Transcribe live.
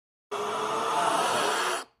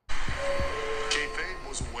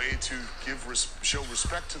to show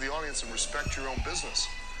respect to the audience and respect your own business.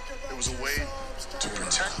 It was a way to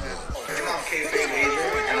protect it. And I'm kayfabe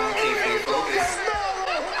Adrian, and I'm kayfabe Focus.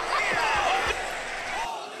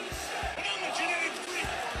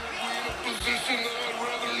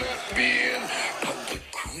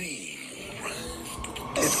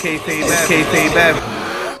 It's kayfabe Avenue.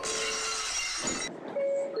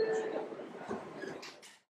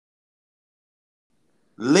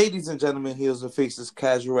 Ladies and gentlemen, heels and faces,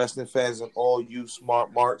 casual wrestling fans, and all you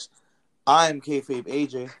smart marks. I am kayfabe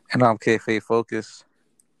AJ. And I'm kayfabe Focus.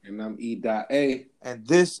 And I'm E.A. And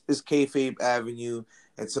this is Kayfabe Avenue.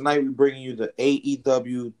 And tonight we're bringing you the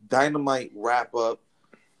AEW Dynamite wrap-up,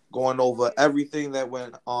 going over everything that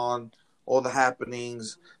went on, all the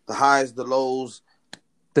happenings, the highs, the lows.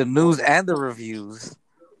 The news and the reviews.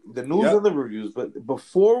 The news and the reviews. But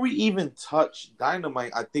before we even touch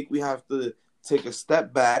Dynamite, I think we have to take a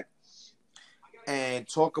step back and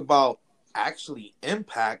talk about actually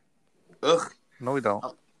Impact. Ugh. No, we don't.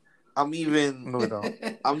 I'm even. No, we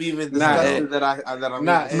don't. I'm even disgusted that I'm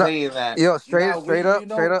even saying that. Yo, straight up.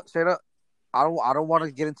 I don't want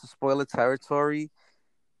to get into spoiler territory,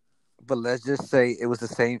 but let's just say it was the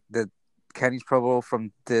same. That Kenny's promo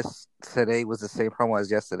from this today was the same promo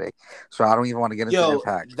as yesterday. So I don't even want to get into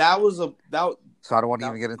Impact. So I don't want to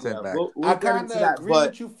even get into Impact. I kind of agree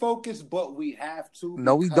with you, Focus, but we have to.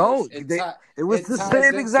 No, we don't. It was the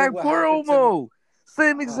same exact promo.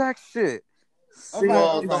 Same exact shit.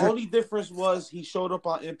 Well, the only difference was he showed up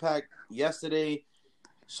on Impact yesterday,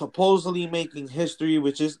 supposedly making history,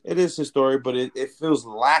 which is historic, but it feels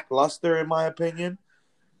lackluster in my opinion.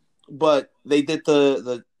 But they did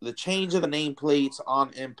the change of the nameplates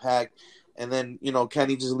on Impact, and then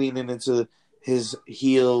Kenny just leaning into his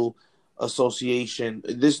heel association.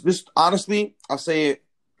 This honestly, I'll say it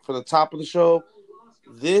for the top of the show.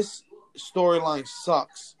 This storyline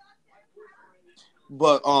sucks,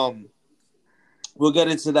 but we'll get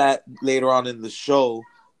into that later on in the show.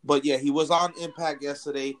 But yeah, he was on Impact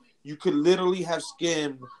yesterday. You could literally have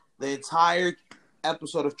skimmed the entire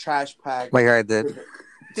episode of Trash Pack, like I did,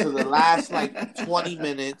 to the last 20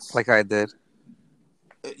 minutes, like I did.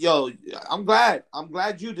 Yo, I'm glad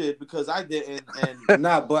you did, because I didn't. And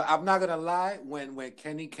but I'm not gonna lie. When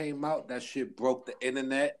Kenny came out, that shit broke the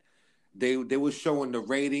internet. They were showing the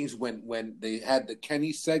ratings when they had the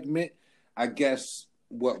Kenny segment. I guess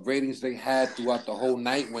what ratings they had throughout the whole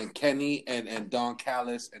night when Kenny and Don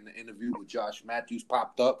Callis and the interview with Josh Matthews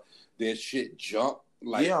popped up, their shit jumped.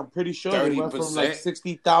 I'm pretty sure 30%. They went from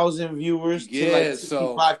 60,000 viewers to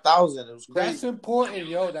 65,000. It was crazy. That's important,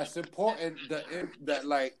 yo. That's important.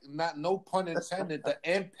 Not no pun intended. The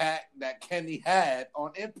impact that Kenny had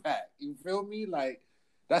on Impact. You feel me?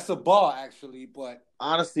 That's a bar, actually. But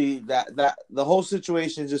honestly, that the whole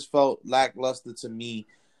situation just felt lackluster to me.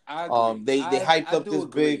 I agree. They hyped up this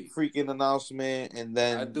agree. big freaking announcement, and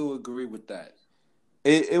then I do agree with that.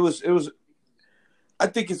 It was. I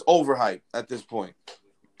think it's overhyped at this point.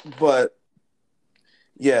 But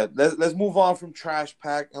yeah, let's move on from Trash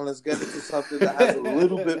Pack and let's get into something that has a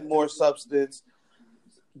little bit more substance.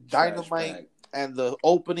 Dynamite, and the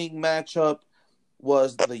opening matchup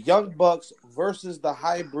was the Young Bucks versus the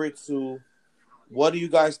Hybrid 2. What do you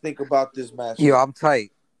guys think about this match? Yo, I'm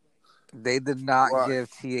tight. They did not give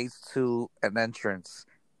TH2 an entrance.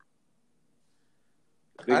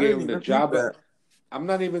 They gave him the job. I'm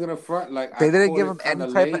not even gonna front. They didn't give him any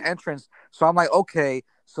type of entrance. So I'm like, okay.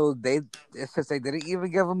 So since they didn't even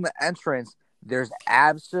give him the entrance, there's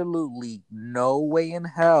absolutely no way in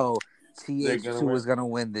hell TH2 is gonna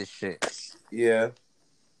win this shit. Yeah.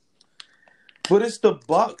 But it's the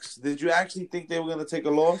Bucks. Did you actually think they were gonna take a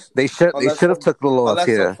loss? They should have took the loss.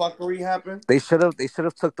 Unless some fuckery happened. They should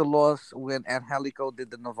have took the loss when Angelico did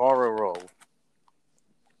the Navarro role.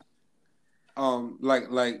 Like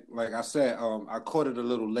I said, I caught it a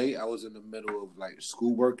little late. I was in the middle of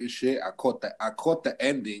schoolwork and shit. I caught the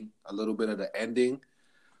ending, a little bit of the ending.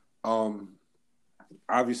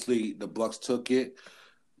 Obviously the Bucks took it.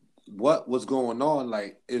 What was going on?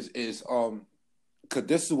 Is because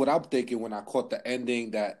this is what I'm thinking when I caught the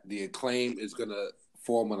ending, that the Acclaim is gonna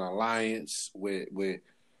form an alliance with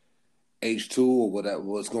H2 or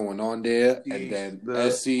what's going on there, and then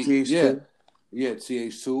SC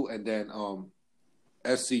TH2, and then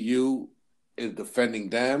SCU is defending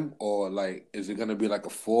them, or is it gonna be a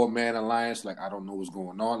 4-man alliance? I don't know what's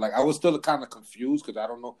going on. I was still kind of confused because I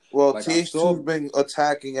don't know. Well, TH2's been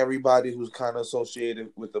attacking everybody who's kind of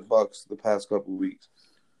associated with the Bucks the past couple of weeks.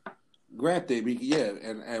 Granted,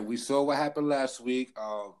 and we saw what happened last week.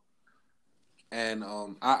 I'm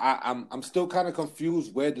still kind of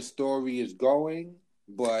confused where the story is going,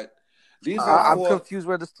 but These are I'm for confused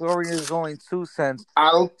where the story is going to since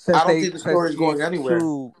I don't they think the since story is going anywhere.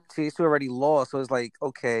 TH2 already lost. So it's like,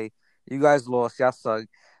 okay, you guys lost, y'all suck.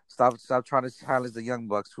 Stop trying to challenge the Young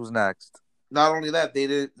Bucks. Who's next? Not only that,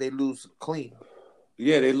 they lose clean.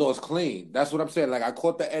 yeah, they lost clean. That's what I'm saying. Like I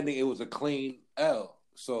caught the ending. It was a clean L.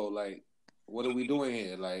 So like, what are we doing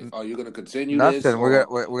here? Like, are you gonna continue this Nothing.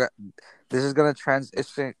 or? This is gonna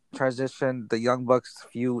transition the Young Bucks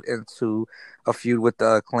feud into a feud with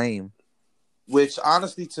the Acclaim. Which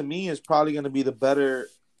honestly, to me, is probably going to be the better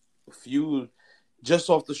feud, just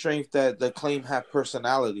off the strength that the Claim have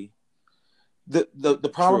personality. The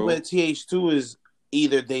problem True. with TH2 is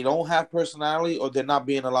either they don't have personality or they're not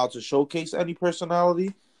being allowed to showcase any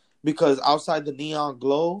personality, because outside the neon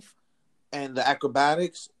glow and the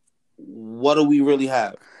acrobatics, what do we really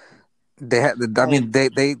have? I mean,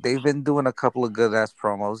 they've been doing a couple of good ass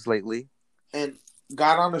promos lately. And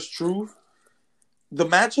God honest truth, the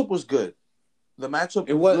matchup was good. The matchup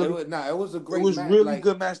It was was. really, It was a it great was match. really Like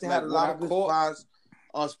good match. They had like a what lot I of good caught.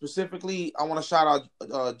 spots. Specifically, I want to shout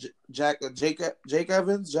out Jake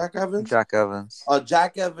Evans, Jack Evans. Jack Evans.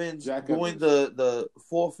 Jack Evans doing the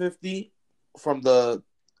 450 from the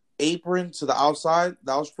apron to the outside.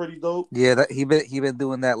 That was pretty dope. Yeah, that he been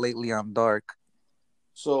doing that lately on Dark.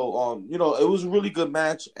 So it was a really good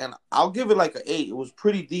match, and I'll give it like an 8. It was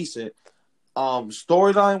pretty decent.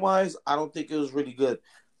 Storyline wise, I don't think it was really good,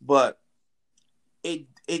 but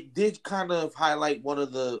it did kind of highlight one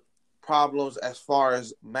of the problems as far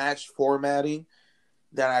as match formatting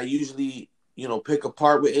that I usually pick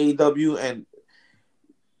apart with AEW. And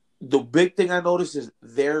the big thing I noticed is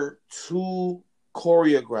they're too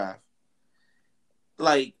choreographed.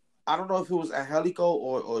 Like, I don't know if it was Angelico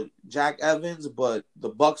or Jack Evans, but the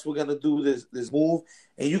Bucks were gonna do this move,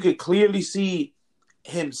 and you could clearly see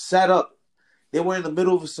him set up. They were in the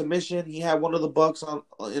middle of a submission. He had one of the Bucks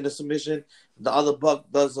in a submission. The other Buck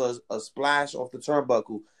does a splash off the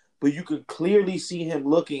turnbuckle, but you could clearly see him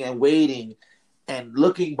looking and waiting, and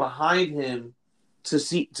looking behind him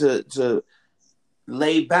to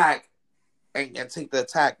lay back and take the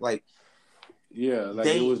attack. Like, Yeah, like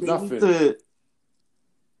they it was need nothing. to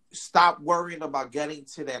stop worrying about getting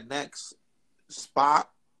to their next spot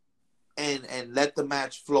and let the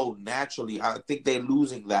match flow naturally. I think they're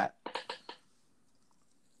losing that.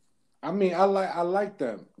 I mean, I like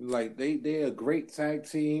them. Like they're a great tag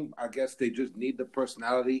team. I guess they just need the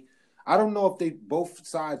personality. I don't know if they both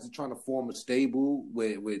sides are trying to form a stable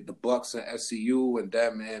with the Bucks and SCU and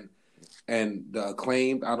them and the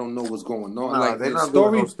Acclaimed. I don't know what's going on. Nah, Like they're the not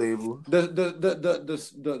doing no story, stable.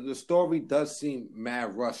 the story does seem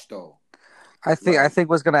mad rushed though. I think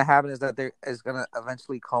what's gonna happen is that there is gonna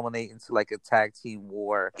eventually culminate into like a tag team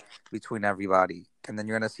war between everybody, and then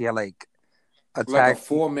you're gonna see how like a Like a tag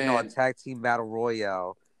team, 4-man. a tag team battle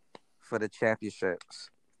royale for the championships.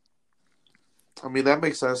 I mean, that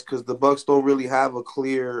makes sense because the Bucks don't really have a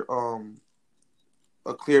clear number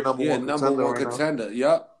one number contender one right contender.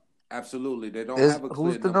 Yup, absolutely. They don't have a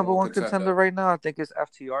clear Who's the number one contender right now? I think it's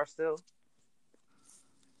FTR still.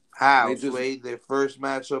 now. How? They just Sway, their first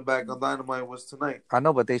matchup back on Dynamite was tonight. I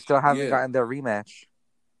know, but they still haven't gotten their rematch.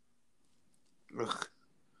 Ugh.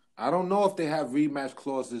 I don't know if they have rematch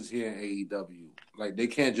clauses here in AEW. Like they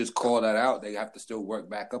can't just call that out. They have to still work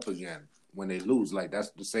back up again when they lose. Like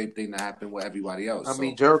that's the same thing that happened with everybody else. I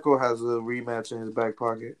mean, Jericho has a rematch in his back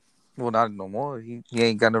pocket. Well, not no more. He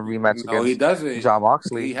ain't got a rematch no, he against doesn't. John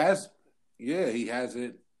Moxley. He has, he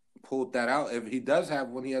hasn't pulled that out. If he does have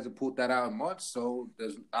one, he hasn't pulled that out in months. So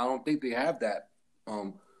I don't think they have that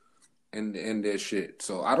in their shit.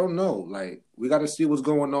 So I don't know. Like we got to see what's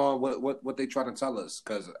going on. What they trying to tell us?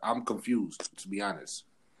 Because I'm confused, to be honest.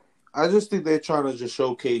 I just think they're trying to just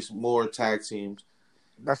showcase more tag teams.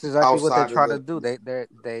 That's exactly what they're trying to do.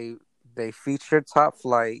 They featured Top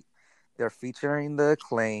Flight. They're featuring the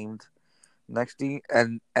Acclaimed. Next thing,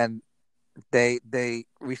 and they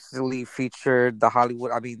recently featured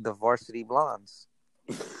the Varsity Blondes.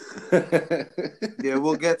 Yeah,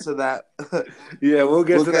 we'll get to that. Yeah, we'll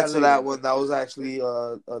get to that one. That was actually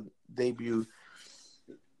a debut.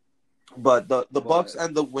 But the Bucks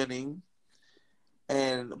end up winning,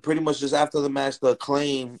 and pretty much just after the match, the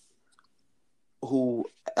Acclaim, who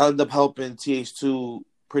ended up helping TH2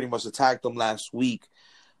 pretty much attack them last week,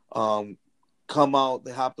 come out,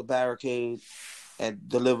 they hop the barricade and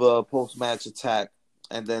deliver a post-match attack,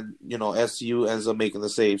 and then SCU ends up making the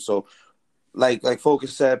save. So like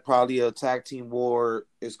Focus said, probably a tag team war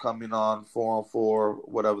is coming on 4-on-4,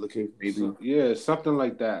 whatever the case may be. Yeah, something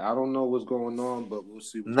like that. I don't know what's going on, but we'll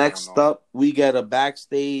see what's Next going on. up, we get a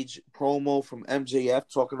backstage promo from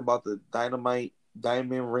MJF talking about the Dynamite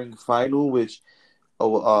Diamond Ring final, which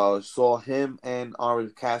saw him and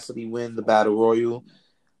Orange Cassidy win the Battle Royal.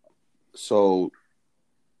 So,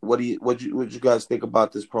 what you guys think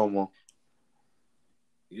about this promo?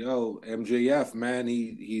 Yo, MJF, man,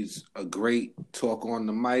 he's a great talk on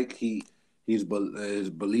the mic. His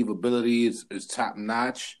believability is top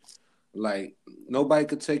notch. Like nobody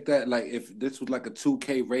could take that. Like if this was like a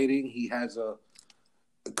 2K rating, he has a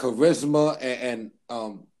charisma and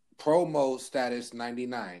promo status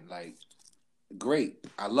 99. Like great,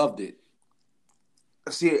 I loved it.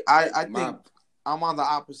 See, I think I'm on the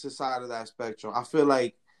opposite side of that spectrum. I feel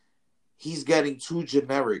like he's getting too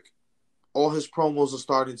generic. All his promos are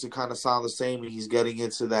starting to kind of sound the same, and he's getting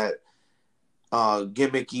into that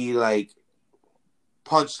gimmicky, like,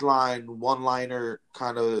 punchline, one-liner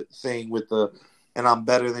kind of thing with the "and I'm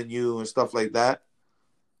better than you" and stuff like that.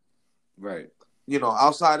 Right. You know,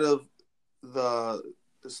 outside of the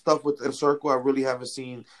stuff with the circle, I really haven't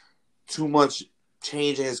seen too much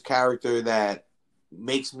change in his character that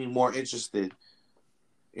makes me more interested.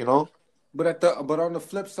 You know? But on the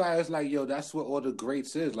flip side, it's like, yo, that's what all the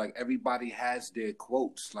greats is. Like everybody has their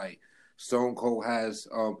quotes. Like Stone Cold has,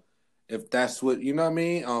 if that's what you know what I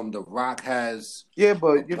mean. The Rock has,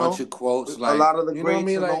 but a bunch of quotes. Like a lot of the you know greats what I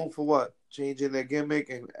mean? are known for what? Changing their gimmick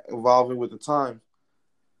and evolving with the time.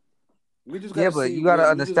 We just Yeah, gotta but see. you gotta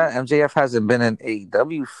understand, MJF hasn't been in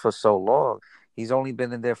AEW for so long. He's only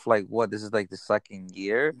been in there for like what? This is like the second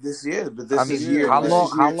year. This year, but I this mean, is year. how This long?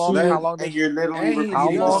 is How year long? two, How long? and you're literally he's How repeating the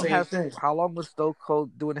long young. same has? thing. How long was Stone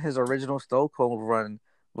Cold doing his original Stone Cold run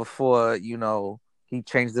before he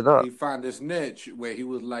changed it up? He found this niche where he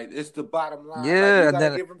was like, "It's the bottom line." Like Yeah, you and gotta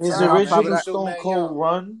then give him His time. and on top Man. of original He's that, still Stone mad Cold young.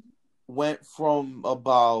 run went from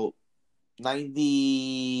about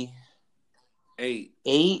 98.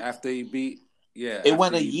 After he beat, It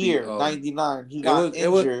went a year, 99. He got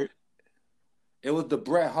injured. It was the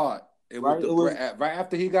Bret Hart. It was Right? the It was, Bret right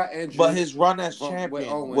after he got injured. but his run as with champion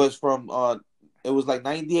Owens. was from it was like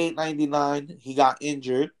 98, 99. He got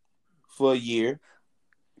injured for a year,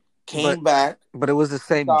 came back. But it was the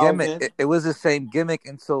same gimmick. It was the same gimmick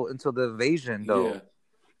until the invasion, though. Yeah.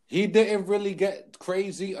 He didn't really get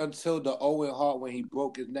crazy until the Owen Hart when he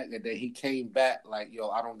broke his neck, and then he came back like, yo,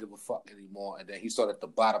 I don't give a fuck anymore. And then he started the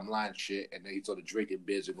bottom line shit, and then he started drinking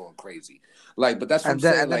beers and going crazy. Like, but that's what I'm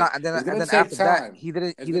saying. It's gonna take after time. that, he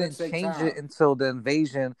didn't change it until the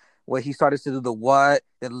invasion, where he started to do the what,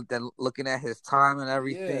 then looking at his time and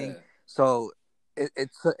everything. Yeah. So it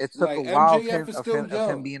took like, a while of him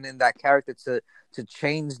being in that character to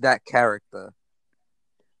change that character.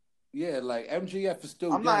 Yeah, like MJF is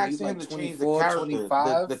still I'm young. not He's asking like him to 24, change the character.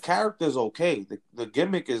 25. The character's okay. The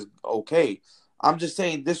gimmick is okay. I'm just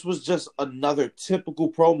saying this was just another typical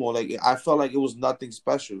promo. Like I felt like it was nothing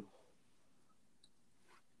special.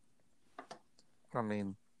 I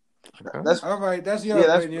mean, that's all right. That's your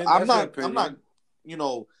opinion. I'm not,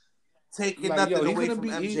 taking like, nothing away from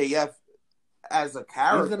MJF as a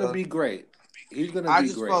character. He's gonna be great. I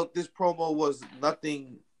just felt this promo was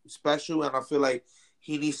nothing special, and I feel like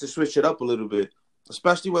he needs to switch it up a little bit,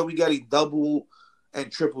 especially when we got double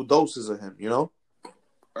and triple doses of him. You know.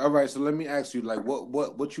 All right. So let me ask you, like,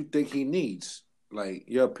 what you think he needs? Like,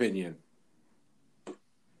 your opinion.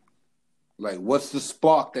 Like, what's the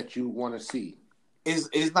spark that you want to see?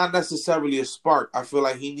 It's not necessarily a spark. I feel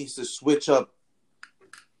like he needs to switch up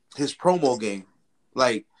his promo game.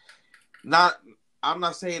 Like, I'm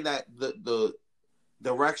not saying that the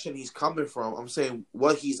direction he's coming from. I'm saying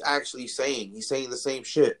what he's actually saying. He's saying the same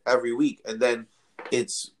shit every week, and then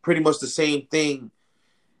it's pretty much the same thing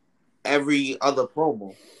every other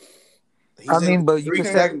promo.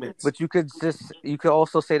 But you could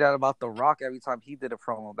also say that about The Rock every time he did a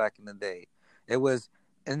promo back in the day. It was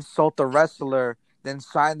insult the wrestler, then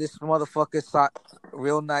shine this motherfucker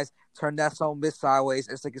real nice, turn that some bit sideways,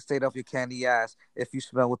 and stick a state off your candy ass if you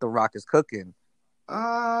smell what The Rock is cooking.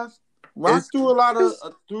 Rock threw a lot of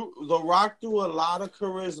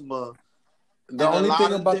charisma. The only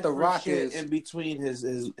thing about The Rock is in between his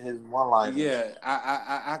one-liners. Yeah,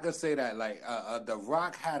 I could say that. Like, The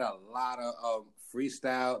Rock had a lot of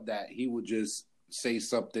freestyle that he would just say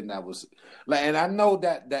something that was like, and I know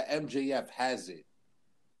that MJF has it.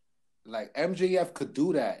 Like MJF could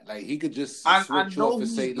do that. Like he could just switch off and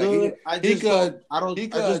say good. Like he could. I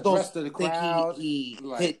just don't think he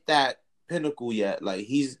hit that pinnacle yet. Like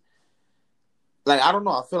he's. Like I don't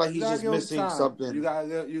know. I feel like he's just missing something. You gotta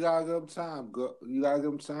give him time. You gotta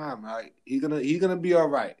give him time. Like he's gonna be all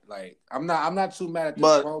right. Like I'm not too mad at this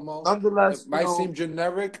promo. Nonetheless, it might seem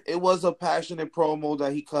generic. It was a passionate promo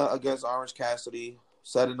that he cut against Orange Cassidy,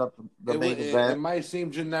 setting up the main event. It might seem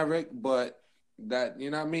generic, but that you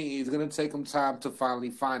know what I mean. He's gonna take him time to finally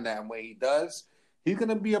find that, and when he does, He's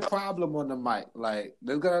gonna be a problem on the mic. Like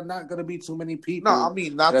there's not gonna be too many people. No, I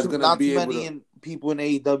mean not that's too gonna not be too able many to. people in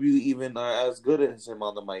AEW even are as good as him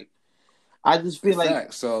on the mic. I just feel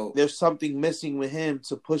like So there's something missing with him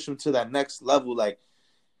to push him to that next level. Like,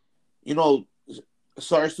 you know,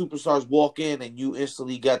 certain superstars walk in and you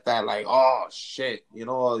instantly get that like, oh shit, you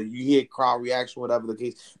know, you hear crowd reaction, whatever the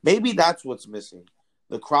case. Maybe that's what's missing,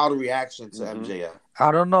 the crowd reaction to MJF.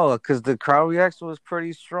 I don't know, because the crowd reaction was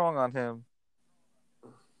pretty strong on him.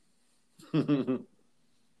 I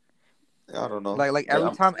don't know. Like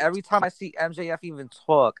every time I see MJF even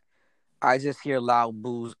talk, I just hear loud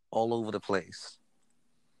boos all over the place.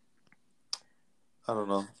 I don't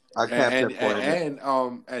know. I can't pinpoint it.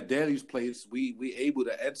 And at Daly's place, we able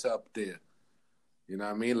to enter up there. You know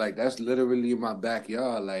what I mean? Like that's literally my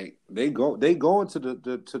backyard. Like they going to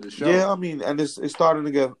the show. Yeah, I mean, and it's starting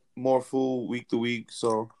to get more full week to week.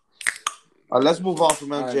 So let's move on from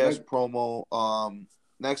MJF's promo.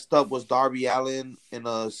 Next up was Darby Allin in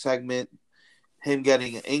a segment, him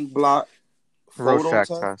getting an ink blot photo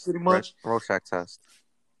test, pretty much. Rorschach test.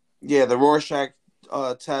 Yeah, the Rorschach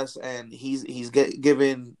test, and he's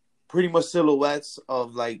given pretty much silhouettes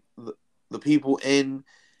of like the people in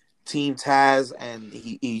Team Taz, and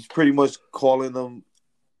he's pretty much calling them,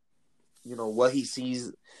 you know, what he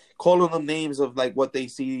sees, calling them names of like what he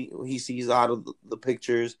sees out of the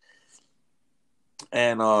pictures.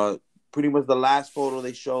 And pretty much the last photo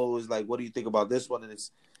they show is like, what do you think about this one? And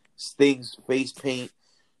it's Sting's face paint.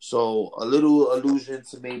 So a little allusion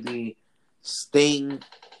to maybe Sting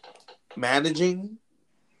managing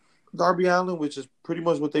Darby Allin, which is pretty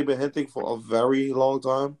much what they've been hinting for a very long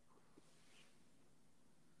time.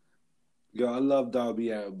 Yo, I love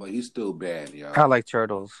Darby Allin, but he's still bad, yo. I like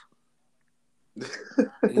turtles.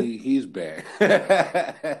 He's bad.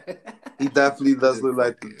 He definitely does look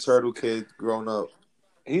like the turtle kid grown up.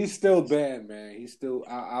 He's still bad, man. He's still.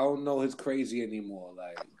 I don't know his crazy anymore.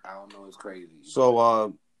 Like I don't know his crazy.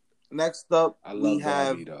 So next up we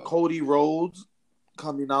have Darby, Cody Rhodes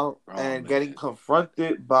coming out and getting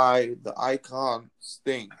confronted by the Icon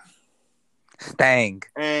Sting.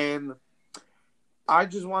 And I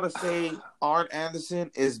just want to say Arn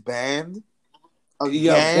Anderson is banned again.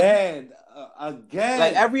 Yeah, banned again.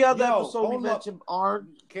 Like every other episode we mentioned Arn,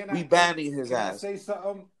 we banning his ass.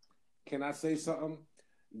 Can I say something?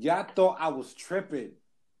 Y'all thought I was tripping.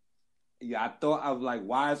 Yeah, I thought I was like,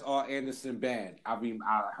 why is Arn Anderson banned? I mean,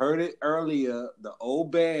 I heard it earlier, the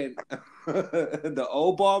old band, the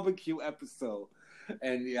old barbecue episode.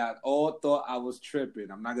 And yeah, I all thought I was tripping.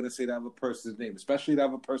 I'm not gonna say the other person's name, especially the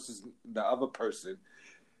other person.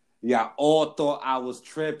 Yeah, all thought I was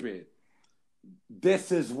tripping.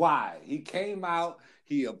 This is why. He came out,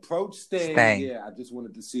 he approached Sting. Yeah, I just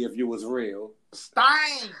wanted to see if you was real.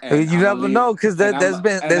 You never know, because there's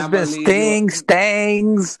been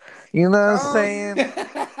stings. You know what I'm saying?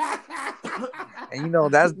 And you know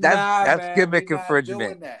that's gimmick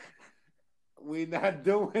infringement. We're not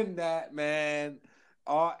doing that, man.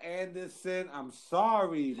 Arn Anderson, I'm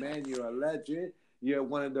sorry, man. You're a legend. You're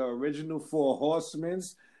one of the original 4 Horsemen,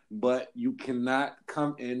 but you cannot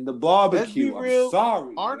come in the barbecue. Let's be real. I'm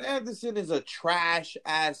sorry. Arn Anderson is a trash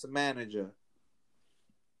ass manager.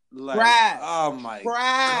 Like, trash. Oh my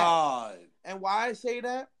God. And why I say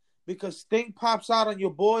that? Because Sting pops out on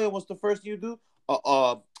your boy, and what's the first thing you do?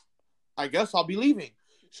 I guess I'll be leaving.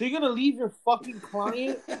 So you're gonna leave your fucking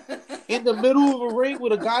client in the middle of a ring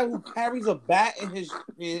with a guy who carries a bat in his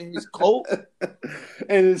coat?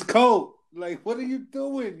 In his coat. Like, what are you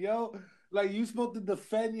doing, yo? Like, you supposed to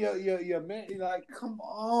defend your man. You're like, come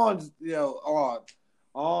on, yo,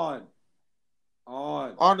 on.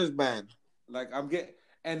 On his man. Like,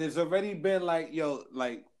 and it's already been like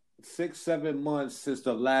 6-7 months since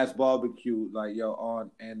the last barbecue. Like, yo, Arn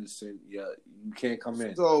Anderson, you can't come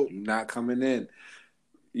in. So you're not coming in.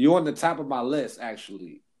 You're on the top of my list,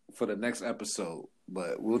 actually, for the next episode.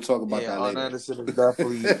 But we'll talk about that later. Arn Anderson is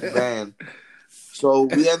definitely banned. So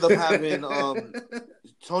we end up having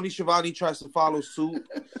Tony Schiavone tries to follow suit,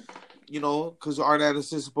 because Arn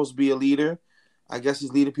Anderson is supposed to be a leader. I guess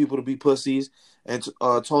he's leading people to be pussies. And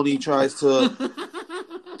Tony Schiavone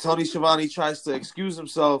tries to excuse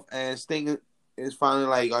himself, and Sting is finally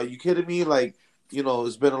like, are you kidding me? Like,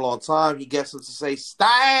 it's been a long time. He gets him to say,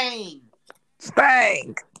 Sting!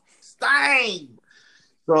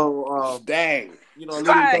 So, dang. A little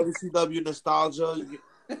WCW nostalgia.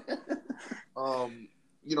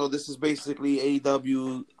 This is basically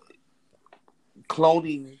AEW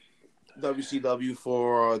cloning WCW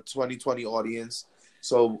for a 2020 audience.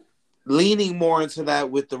 So, leaning more into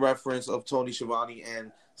that with the reference of Tony Schiavone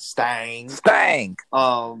and Stang. Stang.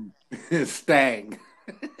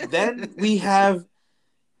 Then we have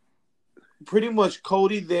pretty much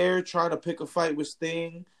Cody there trying to pick a fight with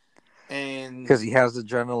Sting, and because he has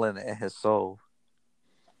adrenaline in his soul.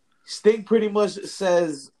 Sting pretty much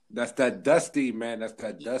says, That's that Dusty, man. That's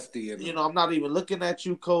that Dusty. I'm not even looking at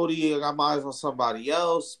you, Cody. I got my eyes on somebody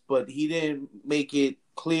else. But he didn't make it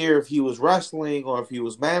clear if he was wrestling or if he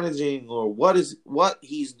was managing or what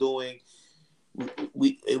he's doing.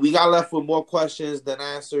 We got left with more questions than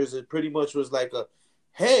answers. It pretty much was like a,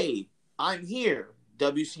 hey, I'm here.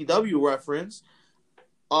 WCW reference.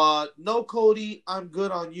 No, Cody, I'm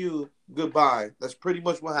good on you. Goodbye. That's pretty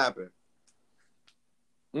much what happened.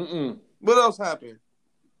 What else happened?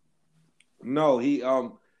 No, he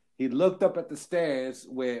looked up at the stands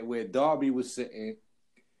where Darby was sitting,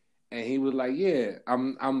 and he was like, "Yeah,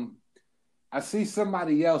 I see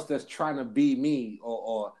somebody else that's trying to be me,"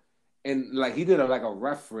 and like he did a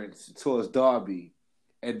reference towards Darby,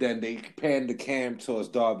 and then they panned the cam towards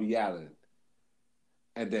Darby Allin,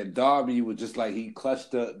 and then Darby was just like he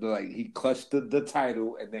clutched the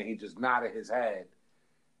title, and then he just nodded his head,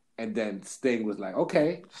 and then Sting was like,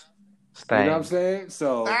 "Okay." Stang. You know what I'm saying?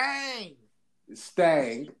 So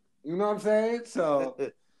Stang. You know what I'm saying? So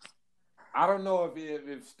I don't know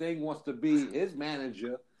if Sting wants to be his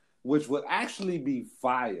manager, which would actually be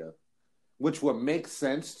fire, which would make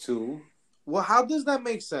sense too. Well, how does that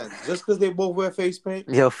make sense? Just because they both wear face paint?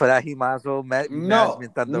 Yo, for that he might as well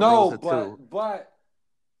management Thunder Rosa too.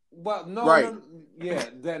 But no, right. Yeah,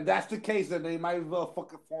 then that's the case. Then they might as well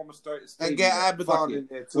fucking form a start and get Abaddon in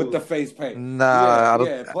there too with the face paint. Nah, I don't.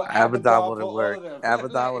 Yeah, but Abaddon wouldn't work.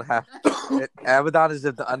 Abaddon would have. Abaddon is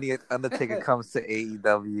if the Undertaker comes to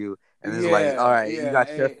AEW and is like, all right, you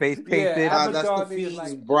got your face painted. That's the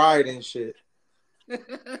Fiend's bride and shit.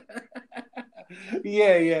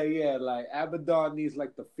 Yeah. Like Abaddon needs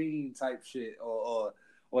like the Fiend type shit or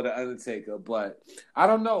the Undertaker, but I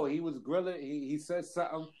don't know. He was grilling. He said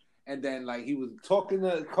something, and then like he was talking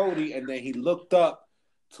to Cody, and then he looked up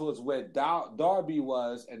towards where Darby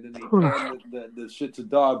was, and then they panned the shit to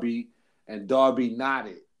Darby, and Darby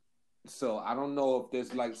nodded. So I don't know if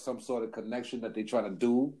there's like some sort of connection that they try to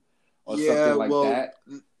do or something like that.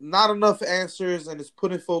 Not enough answers, and it's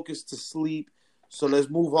putting focus to sleep. So let's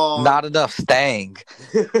move on. Not enough Stang.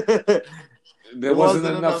 There wasn't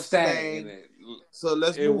enough Stang in it. So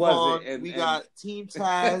let's move on. We got Team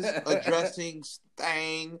Taz addressing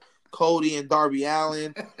Stang, Cody, and Darby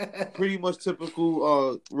Allin. Pretty much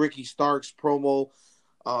typical Ricky Starks promo.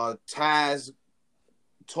 Taz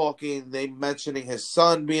talking, they mentioning his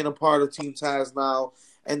son being a part of Team Taz now.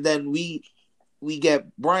 And then we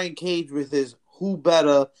get Brian Cage with his Who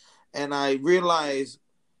Better. And I realize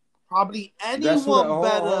probably anyone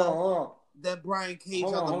better than Brian Cage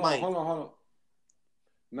on the mic. Hold on.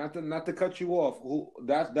 Not to cut you off.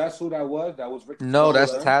 That's who that was? That was Ricky. No,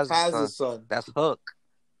 that's Taz's son. That's Hook.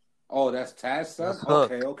 Oh, that's Taz's son?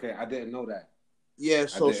 Okay. I didn't know that. Yeah,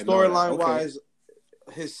 so storyline wise,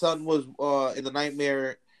 his son was in the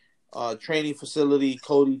Nightmare training facility.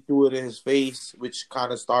 Cody threw it in his face, which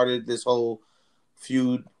kind of started this whole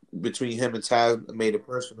feud between him and Taz and made it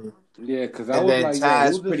personal. Yeah, because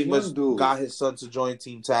Taz pretty much got his son to join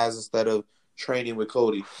Team Taz instead of training with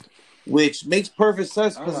Cody. Which makes perfect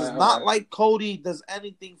sense because it's not like Cody does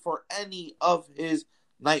anything for any of his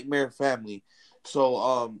Nightmare family.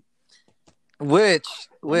 So, which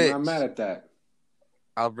I'm not mad at that.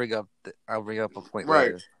 I'll bring up a point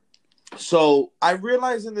right. later. So I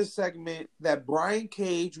realized in this segment that Brian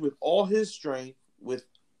Cage, with all his strength, with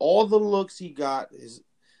all the looks he got, his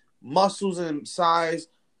muscles and size,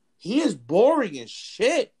 he is boring as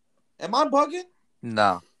shit. Am I bugging?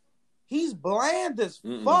 No. He's bland as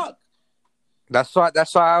fuck. That's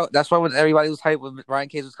why when everybody was hyped when Brian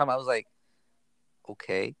Cage was coming, I was like,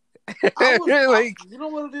 okay. I was you know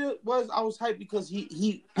what it was? I was hyped because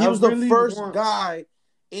he was the first guy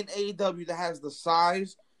in AEW that has the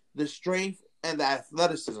size, the strength, and the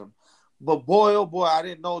athleticism. But boy, oh boy, I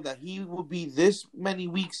didn't know that he would be this many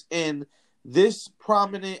weeks in, this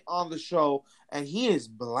prominent on the show, and he is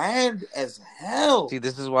bland as hell. See,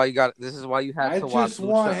 this is why you had to watch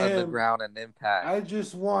Lucha Underground and Impact. I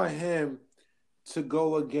just want him to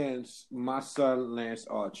go against my son Lance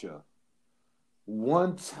Archer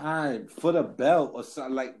one time for the belt or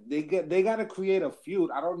something. Like they got to create a feud.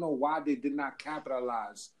 I don't know why they did not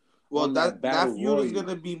capitalize. Well, that feud is going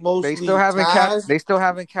to be mostly. They still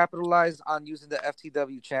haven't capitalized on using the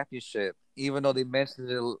FTW Championship, even though they mentioned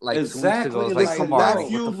it like 2 weeks ago. It's like tomorrow. That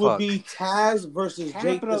feud would be Taz versus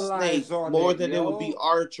Jake the Snake more than it would be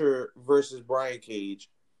Archer versus Brian Cage.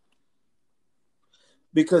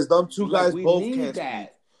 Because them two guys both can't speak.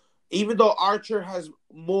 Even though Archer has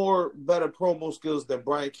better promo skills than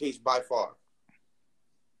Brian Cage by far.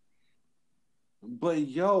 But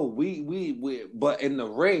yo, but in the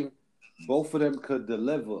ring, both of them could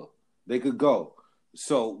deliver. They could go.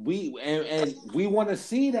 So and we want to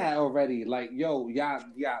see that already. Like, yo, y'all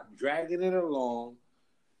dragging it along.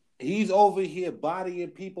 He's over here bodying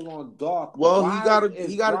people on Dark. Well, Why he is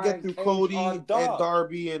gotta get Brian through Cage Cody on and Dark?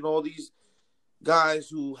 Darby and all these guys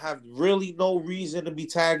who have really no reason to be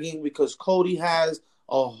tagging because Cody has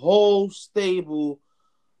a whole stable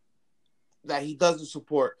that he doesn't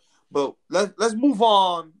support. But let's move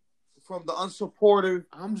on from the unsupportive.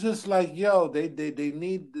 I'm just like, yo, they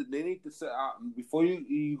need to set before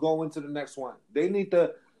you go into the next one. They need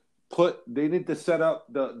to set up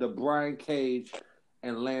the Brian Cage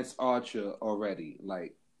and Lance Archer already.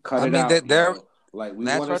 Like, cut I it mean, out, they're yo. Like, we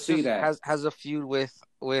Lance want to Archer see that. has a feud with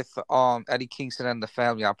Eddie Kingston and the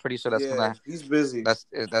family. I'm pretty sure Yeah, he's busy.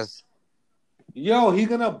 That's Yo, he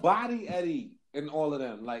gonna body Eddie and all of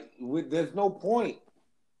them. Like, there's no point.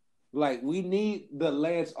 Like, we need the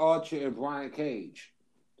Lance Archer and Brian Cage.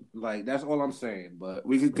 Like, that's all I'm saying. But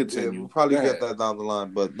we can continue. Yeah, we'll probably get that down the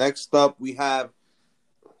line. But next up, we have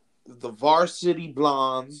the Varsity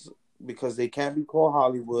Blondes, because they can't be called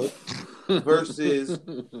Hollywood, versus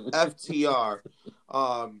FTR.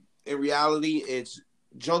 In reality, it's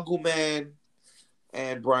Jungle Man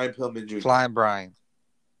and Brian Pillman Jr. Flying Brian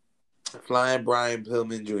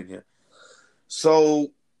Pillman Jr.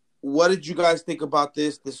 So, what did you guys think about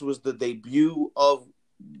this? This was the debut of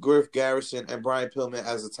Griff Garrison and Brian Pillman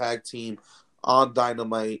as a tag team on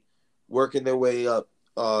Dynamite, working their way up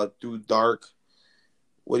through Dark.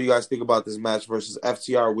 What do you guys think about this match versus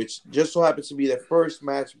FTR, which just so happens to be their first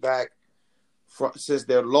match back since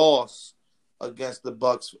their loss against the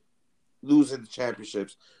Bucks, losing the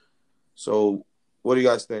championships? So, what do you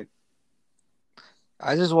guys think?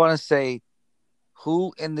 I just want to say,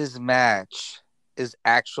 who in this match is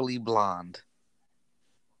actually blonde?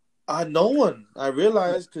 No one. I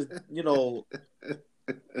realized because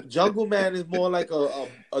Jungle Man is more like a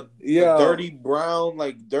dirty brown,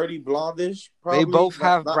 like dirty blondish. Probably. They both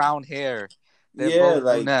have brown hair. They're both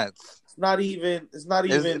like brunettes. It's not even. It's not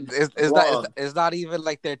even. It's not even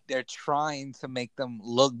like they're trying to make them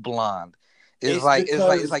look blonde. It's like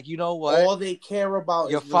you know what? All they care about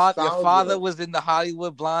your is nostalgia. Your father was in the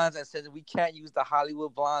Hollywood Blondes and said we can't use the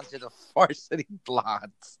Hollywood Blondes in the Varsity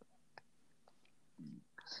Blondes.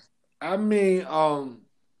 I mean,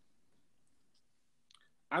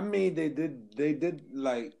 they did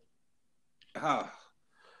like,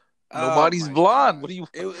 nobody's blonde. God. What do you?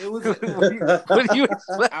 It was. what do you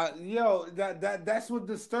expect? Yo, that's what's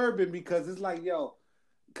disturbing because it's like, yo,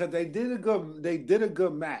 because they did a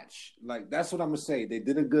good match. Like, that's what I'm gonna say. They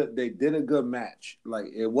did a good match. Like,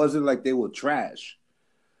 it wasn't like they were trash,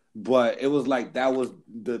 but it was like that was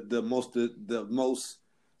the most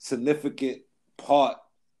significant part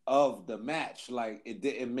of the match. Like, it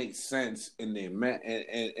didn't make sense in the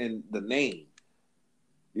and the name.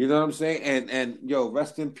 You know what I'm saying? And yo,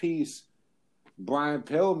 rest in peace, Brian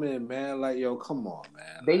Pillman, man. Like, yo, come on,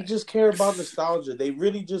 man. They just care about nostalgia. They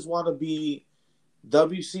really just want to be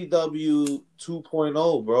WCW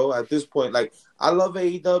 2.0, bro. At this point, like, I love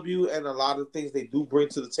AEW and a lot of things they do bring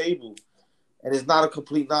to the table, and it's not a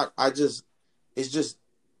complete not. It's just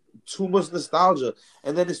too much nostalgia,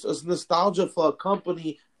 and then it's nostalgia for a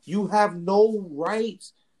company you have no right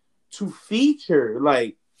to feature.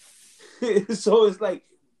 Like, so it's like,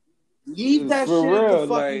 leave that for shit real, in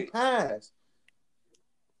the fucking past.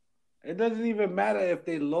 It doesn't even matter if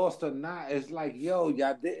they lost or not. It's like, yo,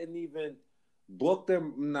 y'all didn't even book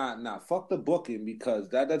them. Nah, fuck the booking, because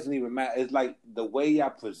that doesn't even matter. It's like the way y'all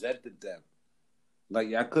presented them. Like,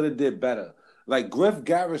 y'all could have did better. Like, Griff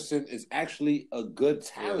Garrison is actually a good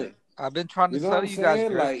talent. I've been trying to tell you guys,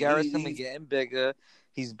 Griff like, Garrison is getting bigger.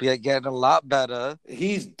 He's getting a lot better.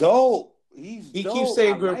 He's dope. He keeps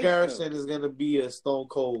saying Griff Garrison is gonna be a Stone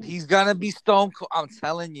Cold. He's gonna be Stone Cold. I'm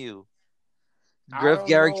telling you, Griff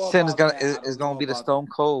Garrison is gonna be the Stone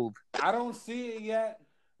Cold. I don't see it yet,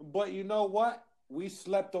 but you know what? We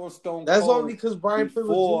slept on Stone Cold. That's only because Brian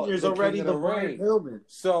Pillman Jr. is already the Brian Pillman.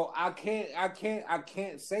 So I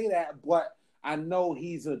can't say that, but I know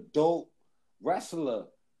he's a dope wrestler.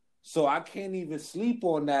 So I can't even sleep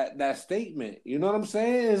on that statement. You know what I'm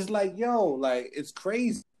saying? It's like, yo, like, it's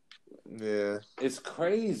crazy. Yeah. It's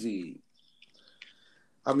crazy.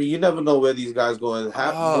 I mean, you never know where these guys going.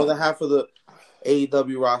 More than half of the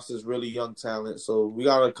AEW roster is really young talent, so we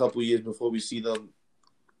got a couple years before we see them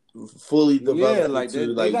fully develop. Yeah, like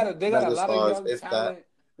they got a lot of young talent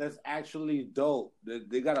that's actually dope.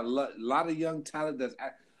 They got a lot of young talent that's.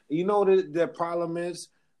 You know what their problem is?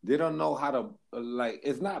 They don't know how to, like.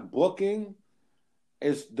 It's not booking.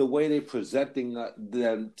 It's the way they presenting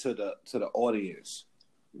them to the audience.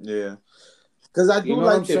 Yeah. Because I You do know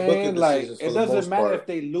what I'm like their booking saying? Like, decisions for it the doesn't most matter part. if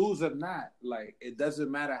they lose or not. Like, it doesn't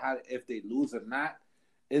matter if they lose or not.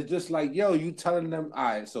 It's just like, yo, you telling them, all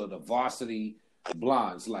right, so the varsity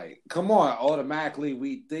blondes, like, come on, automatically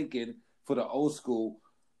we thinking for the old school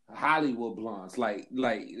Hollywood blondes. Like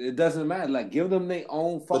it doesn't matter. Like, give them their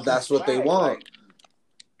own But fucking that's what they swag. want.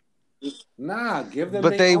 Like, nah, give them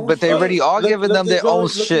But their own they But already shit. are giving them their own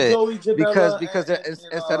look at shit Joey because Janela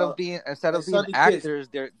instead and of being Sonny Kiss. actors,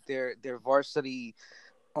 they're varsity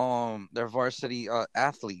they're varsity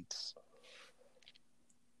athletes.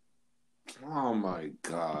 Oh my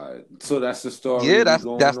god! So that's the story Yeah, we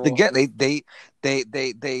going that's the off get. of. They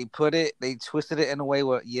put it, they twisted it in a way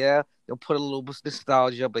where they'll put a little bit of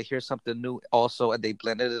nostalgia, but here's something new also, and they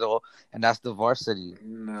blended it all, and that's the varsity.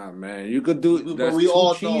 Nah, man, you could do. But That's we too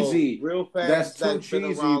all know, cheesy. real fans That's too that's been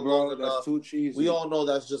cheesy, around long bro. That's enough, too we cheesy. all know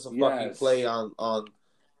that's just a fucking play Yes, on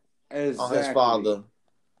his father. exactly.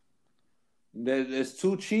 It's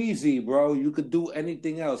too cheesy, bro. You could do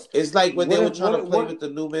anything else. It's like when they What? were If, trying to play with What? the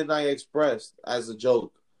New Midnight Express as a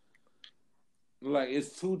joke. Like,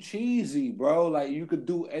 it's too cheesy, bro. Like, you could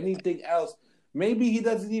do anything else. Maybe he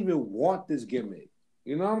doesn't even want this gimmick.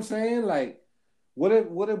 You know what I'm saying? Like, what if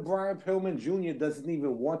Brian Pillman Jr. doesn't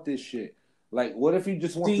even want this shit? Like, what if he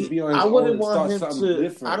just wants to See, be on I his own wouldn't and want start him something to. I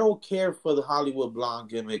different? don't care for the Hollywood blonde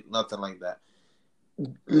gimmick, nothing like that.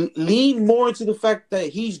 Lean more into the fact that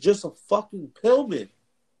he's just a fucking Pillman.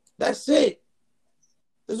 That's it.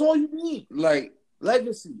 That's all you need. Like,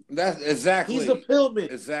 Legacy. that's exactly. He's a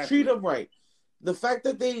Pillman. Exactly. Treat him right. The fact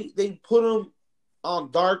that they put him on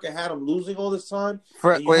Dark and had him losing all this time.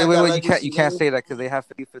 Wait, you can't name, say that because they have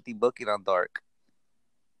 50-50 booking on Dark.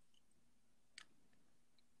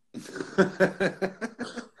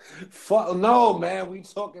 Fuck no, man. We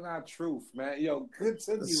talking our truth, man. Yo,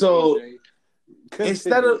 continue. So AJ.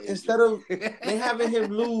 instead of they having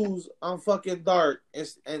him lose on fucking Dark,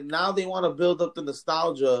 and now they want to build up the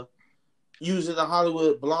nostalgia using the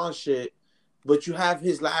Hollywood blonde shit, but you have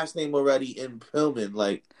his last name already in Pillman.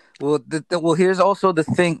 Like, well, here's also the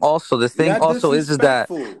thing. Also, the thing That also is that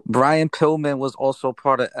disrespectful. Brian Pillman was also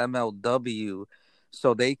part of MLW,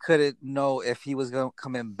 so they couldn't know if he was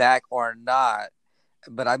coming back or not.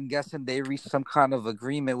 But I'm guessing they reached some kind of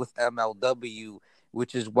agreement with MLW,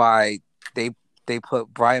 which is why they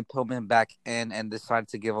put Brian Pillman back in and decided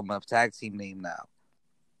to give him a tag team name now.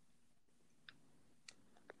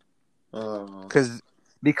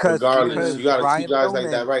 Regardless, you gotta see Brian guys Pillman,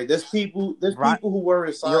 like that, right? There's people who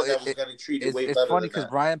weren't signed that was getting treated way it's better funny than because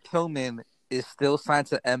that. Brian Pillman is still signed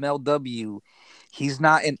to MLW. He's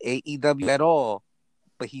not in AEW at all,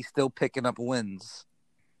 but he's still picking up wins.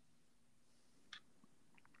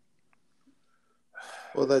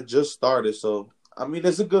 Well, that just started, so I mean,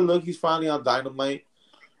 it's a good look. He's finally on Dynamite,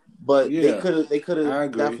 but Yeah, they could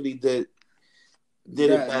have definitely did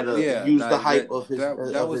it better. Yeah, Use the hype of his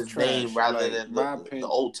his name rather like, than the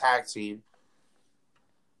old tag team.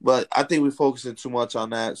 But I think we're focusing too much on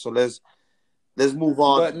that, so let's move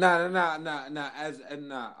on. But nah.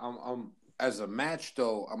 As a match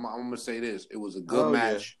though, I'm gonna say this: it was a good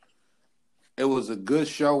match. Yeah. It was a good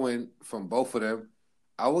showing from both of them.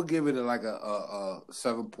 I would give it like a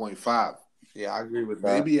 7.5. Yeah, I agree with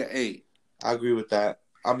that. Maybe an 8. I agree with that.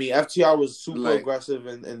 I mean, FTR was super aggressive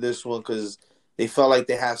in this one because they felt like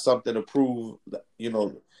they had something to prove. You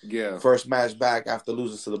know, first match back after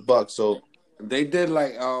losing to the Bucks. So they did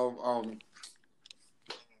like Not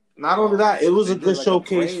only that, it was a good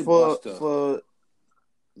showcase for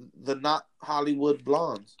the not Hollywood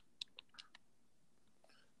blondes.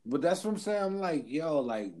 But that's what I'm saying. I'm like, yo,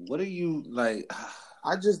 like, what are you like?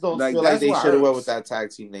 I just don't feel like they should have went with that tag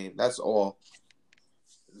team name. That's all.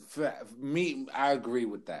 For me, I agree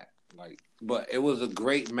with that. Like, but it was a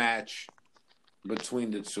great match between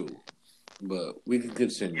the two. But we can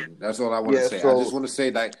continue. That's all I want to say. I just want to say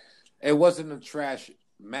like it wasn't a trash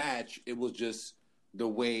match. It was just the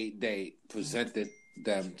way they presented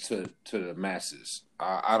them to the masses.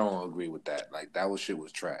 I don't agree with that. Like that shit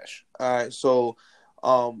was trash. All right, so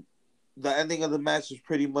the ending of the match is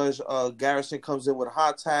pretty much Garrison comes in with a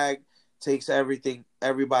hot tag, takes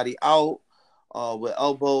everybody out with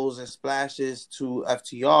elbows and splashes to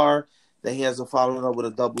FTR. Then he has a following up with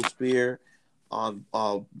a double spear on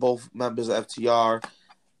both members of FTR.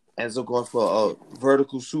 Ends up going for a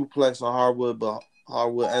vertical suplex on Hardwood, but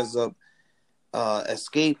Hardwood ends up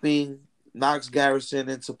escaping, knocks Garrison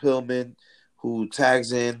into Pillman, who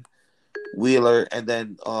tags in Wheeler, and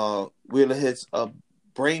then Wheeler hits a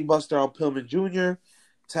brainbuster on Pillman Jr.,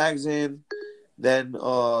 tags in. Then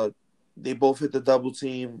they both hit the double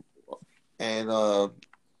team, and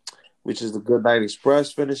which is the Good Night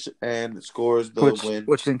Express finish, and scores the win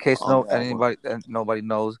Which in case on that one. nobody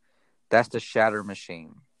knows, that's the Shatter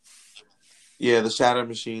Machine. Yeah, the Shatter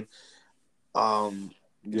Machine. You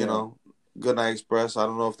know, Good Night Express. I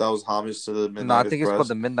don't know if that was homage to the Midnight Express. No, I think it's called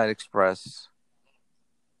the Midnight Express.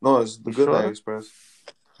 No, it's the Good Night Express.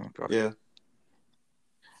 Okay. Yeah.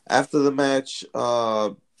 After the match,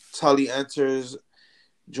 Tully enters,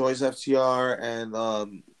 joins FTR,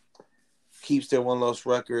 and keeps their one-loss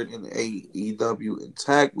record in AEW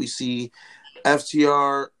intact. We see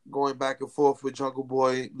FTR going back and forth with Jungle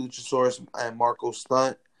Boy, Luchasaurus, and Marco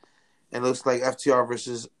Stunt. And it looks like FTR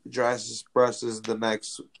versus Jurassic Express is the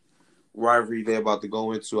next rivalry they're about to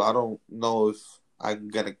go into. I don't know if I'm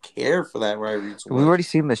going to care for that rivalry too much. We've already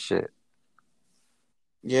seen this shit.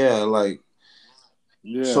 Yeah, like...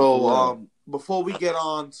 Yeah, so, before we get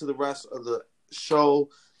on to the rest of the show,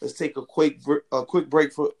 let's take a quick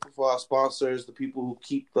break for our sponsors, the people who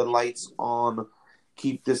keep the lights on,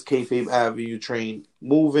 keep this Kayfabe Avenue train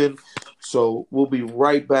moving. So we'll be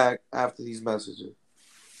right back after these messages.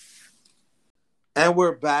 And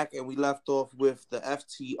we're back, and we left off with the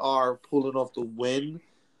FTR pulling off the win.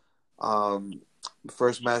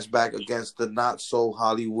 First match back against the Not So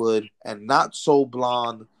Hollywood and Not So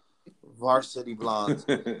Blonde Varsity Blondes.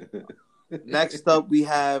 Next up, we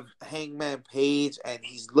have Hangman Page, and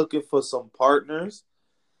he's looking for some partners.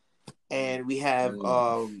 And we have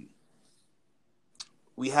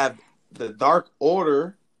the Dark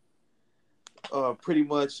Order pretty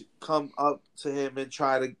much come up to him and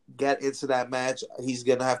try to get into that match. He's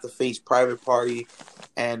gonna have to face Private Party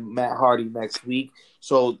and Matt Hardy next week.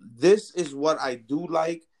 So this is what I do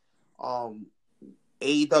like.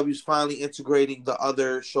 AEW is finally integrating the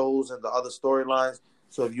other shows and the other storylines.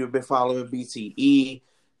 So if you've been following BTE,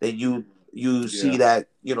 then you see that,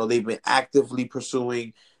 you know, they've been actively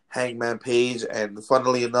pursuing Hangman Page, and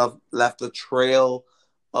funnily enough, left a trail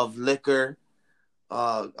of liquor,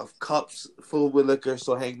 of cups filled with liquor,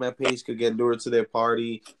 so Hangman Page could get lured to their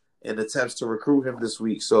party in attempts to recruit him this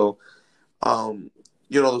week. So,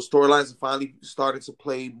 you know, the storylines are finally starting to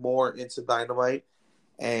play more into Dynamite,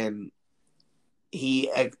 and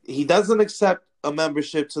he doesn't accept a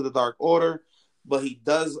membership to the Dark Order, but he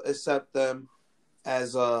does accept them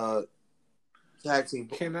as a tag team.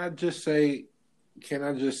 Can I just say,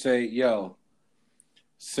 yo,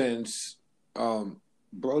 since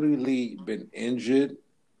Brody Lee been injured,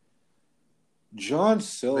 John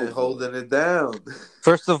Silver been holding it down.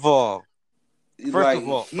 First of all, wait,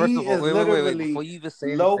 before you even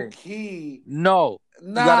say low anything, key. no,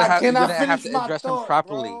 Nah, you're gonna finish have to my address thought, him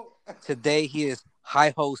properly. bro? Today he is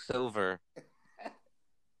Hi-Ho Silver.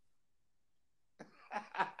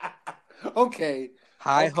 Okay.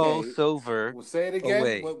 Hi-Ho Silver. We'll say it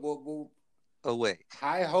again. Away.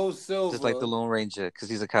 Hi-Ho Silver. Just like the Lone Ranger, because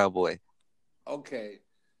he's a cowboy. Okay.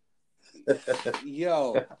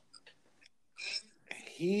 Yo.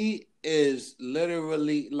 He is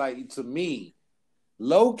literally, like, to me,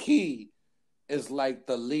 low-key is like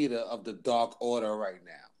the leader of the Dark Order right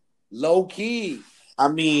now. Low-key. I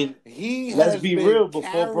mean, let's be real.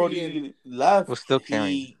 Before Brody left,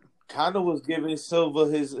 he kind of was giving Silver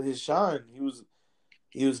his shine.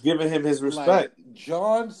 He was giving him his respect. Like,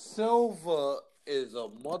 John Silver is a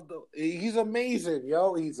mother. He's amazing,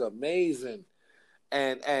 yo. He's amazing,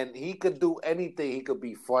 and he could do anything. He could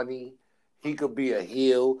be funny. He could be a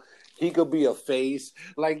heel. He could be a face.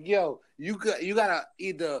 Like, yo, you gotta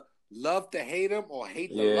either love to hate him or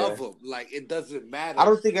hate to love him. Like, it doesn't matter. I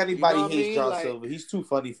don't think anybody hates John Silver. He's too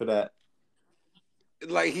funny for that.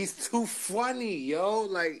 Like, he's too funny, yo.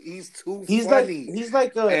 Like, he's too funny. He's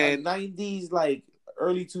like a 90s, like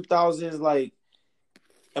early 2000s, like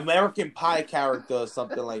American Pie character or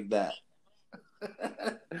something like that.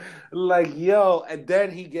 Like, yo, and then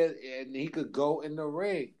he could go in the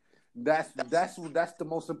ring. That's the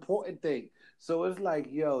most important thing. So it's like,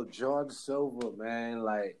 yo, John Silver, man,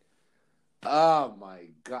 like, oh my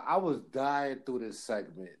God, I was dying through this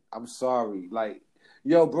segment. I'm sorry, like,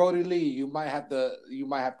 yo, Brody Lee, you might have to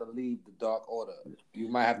leave the Dark Order. You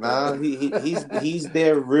might have to. Nah, he's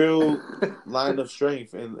their real line of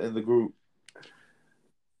strength in the group.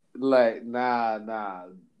 Like, nah,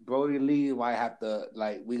 Brody Lee might have to.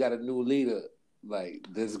 Like, we got a new leader. Like,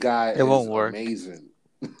 this guy is amazing.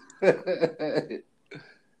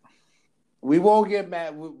 We won't get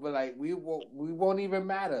mad. We won't even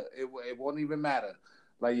matter. It won't even matter.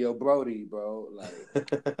 Like, yo, Brody, bro.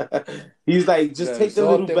 Like, he's like, just take the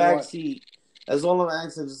little back seat. That's all I'm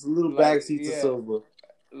asking. Just a little back seat to Silver.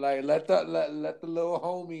 Like, let the little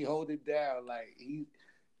homie hold it down. Like,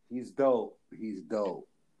 he's dope. He's dope.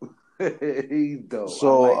 He's dope.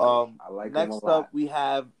 So I like him a next lot. up we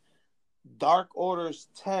have Dark Order's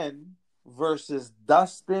 10 versus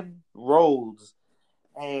Dustin Rhodes.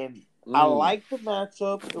 And I like the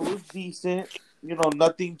matchup. It was decent.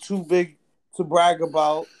 Nothing too big to brag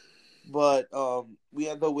about. But we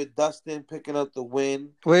end up with Dustin picking up the win.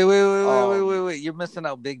 Wait. You're missing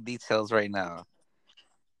out big details right now.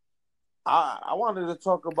 I wanted to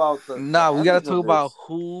talk about the we got to talk about this.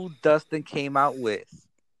 who Dustin came out with.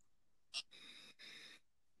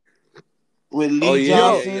 With Lee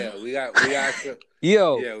Johnson. Yeah. We got to, we got to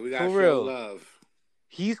show real. love.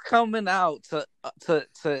 He's coming out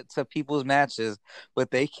to people's matches,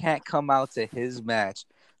 but they can't come out to his match.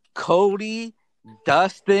 Cody,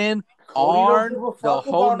 Dustin, Arn, the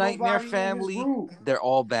whole Nightmare family, they're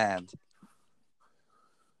all banned.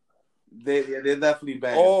 They're definitely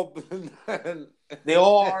banned. They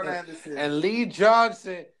all are Anderson. And Lee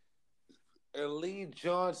Johnson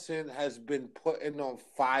has been putting on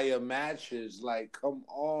fire matches. Like, come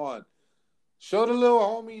on. Show the little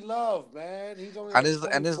homie love, man. He's only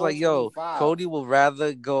and it's like, yo, Cody will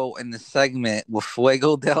rather go in the segment with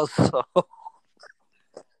Fuego del Sol.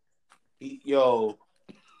 Yo,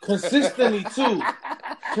 consistently too.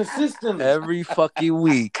 Consistently. Every fucking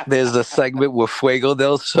week, there's a segment with Fuego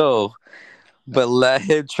del Sol. But let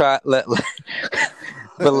him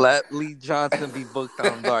but let Lee Johnson be booked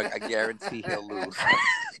on Dark. I guarantee he'll lose.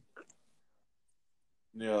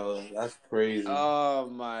 Yo, that's crazy. Oh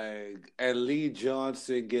my! And Lee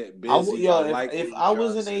Johnson get busy. If I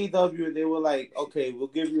was in AEW and they were like, okay, we'll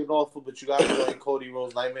give you an offer, but you got to join Cody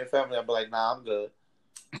Rhodes' Nightmare Family, I'd be like, nah, I'm good.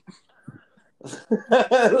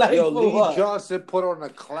 Lee Johnson put on a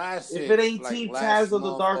classic. If it ain't Team Taz or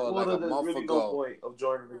the Dark Order, there's really no point of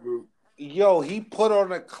joining the group. Yo, he put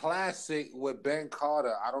on a classic with Ben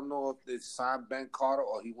Carter. I don't know if they signed Ben Carter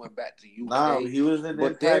or he went back to UK. Nah, he was in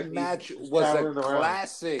but their match was a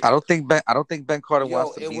classic. I don't think Ben Carter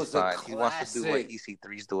wants to be signed. He wants to do what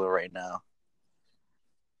EC3's doing right now.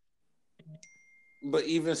 But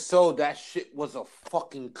even so, that shit was a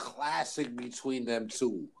fucking classic between them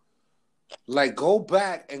two. Like, go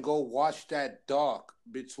back and go watch that doc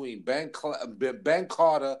between Ben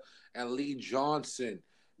Carter and Lee Johnson.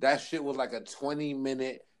 That shit was like a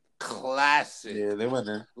 20-minute classic. Yeah, they went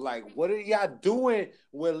in. Like, what are y'all doing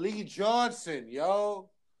with Lee Johnson, yo?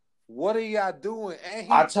 What are y'all doing?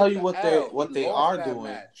 And I'll tell you what they are doing.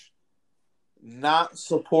 Match. Not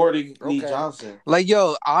supporting Lee Johnson. Like,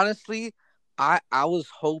 yo, honestly, I was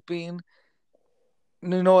hoping.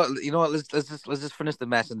 You know what? Let's just finish the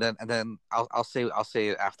match and then I'll say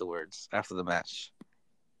it afterwards after the match.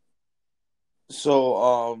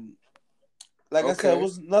 So like I said, it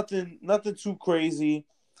was nothing too crazy.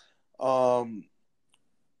 Dustin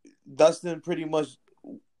pretty much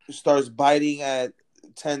starts biting at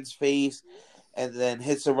 10's face and then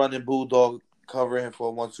hits a running bulldog, covering him for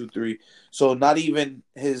a 1-2-3. So not even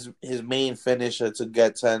his main finisher to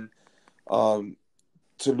get 10 to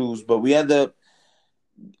lose. But we end up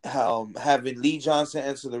having Lee Johnson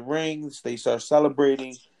enter the ring. They start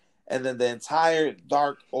celebrating, and then the entire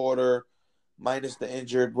Dark Order, minus the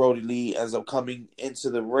injured Brody Lee, ends up coming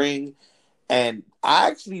into the ring. And I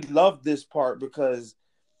actually love this part because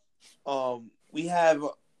we have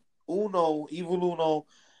Evil Uno,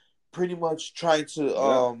 pretty much trying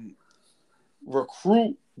to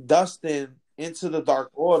recruit Dustin into the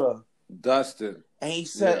Dark Order. Dustin. And he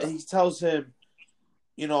tells him,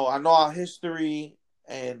 I know our history,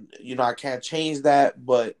 and, I can't change that,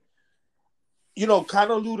 but,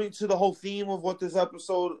 kind of alluding to the whole theme of what this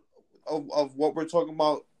episode of what we're talking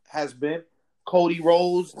about has been. Cody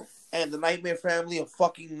Rhodes and the Nightmare family are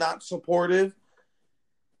fucking not supportive.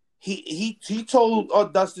 He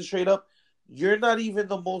told Dustin straight up, you're not even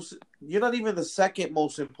the second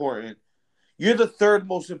most important. You're the third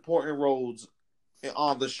most important Rhodes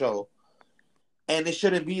on the show. And it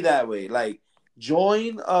shouldn't be that way. Like,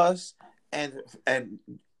 join us and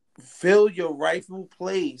fill your rightful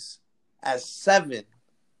place as 7.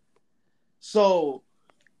 So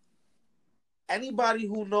anybody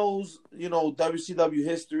who knows, WCW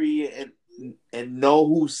history and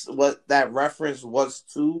know what that reference was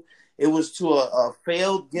to, it was to a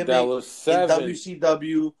failed gimmick in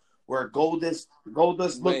WCW where Goldust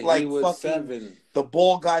looked like fucking 7. The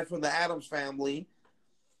bald guy from the Addams Family.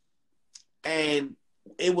 And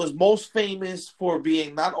it was most famous for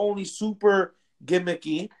being not only super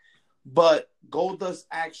gimmicky, but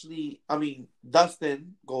Dustin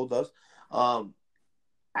Goldust,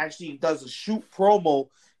 actually does a shoot promo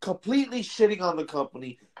completely shitting on the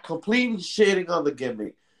company, completely shitting on the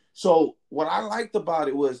gimmick. So what I liked about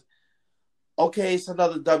it was, okay, it's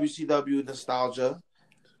another WCW nostalgia.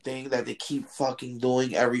 thing that they keep fucking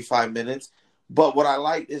doing every 5 minutes. But what I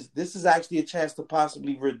like is this is actually a chance to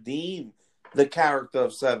possibly redeem the character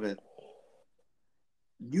of Seven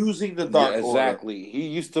using the Yeah, Dark Order. exactly. He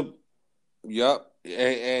used to. Yup,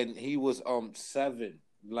 and he was 7.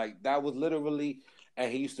 Like that was literally,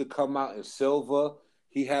 and he used to come out in silver.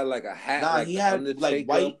 He had like a hat Nah, like he the had like Undertaker.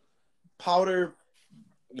 white powder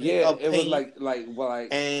Yeah, of it was paint, like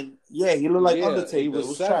and yeah, he looked like yeah, he Undertaker. It was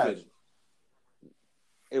was trash. 7.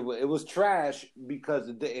 It was trash because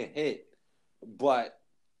it didn't hit, but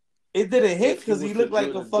It didn't hit if he because he was to looked like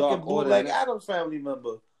join a the fucking Dark Order, bootleg Adams Family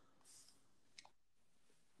member.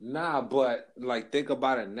 nah, but like think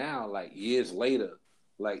about it now, like years later,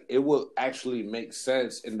 like it would actually make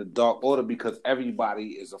sense in the Dark Order because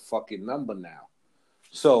everybody is a fucking number now.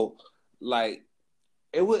 So, like,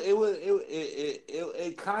 it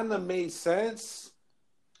kind of made sense,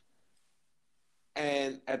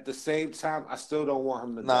 and at the same time, I still don't want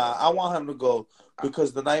him to Nah, go. I want him to go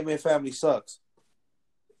because the Nightmare Family sucks.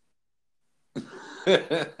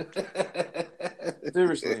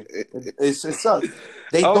 Seriously, it sucks.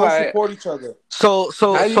 They All don't right. support each other. How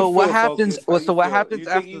you So what feel, happens? Focus? How you So what feel? happens You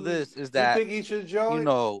think after this is you that think he should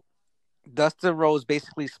join? Dustin Rhodes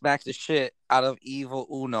basically smacks the shit out of Evil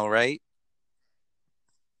Uno, right?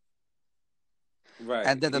 Right.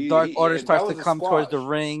 And then the Dark Order And that starts to was a come towards the squash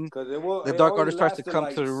ring. because The it Dark only Order starts to lasted come to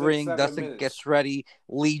like the six, ring. seven Dustin minutes. gets ready.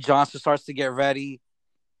 Lee Johnson starts to get ready.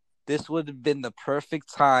 This would have been the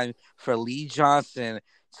perfect time for Lee Johnson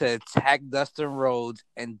to attack Dustin Rhodes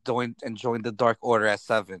and join the Dark Order at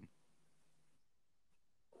 7.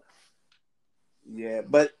 Yeah,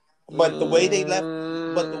 but the way they left,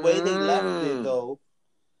 the way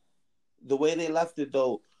they left it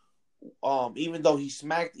though, even though he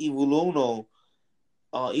smacked Evil Uno,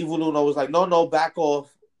 Evil Uno was like, no, back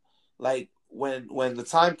off. Like when the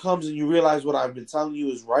time comes and you realize what I've been telling you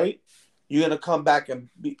is right, you're gonna come back and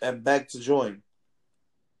beg to join.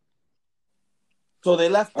 So they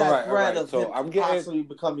left All that right, all thread right. of him possibly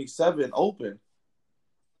becoming 7 open.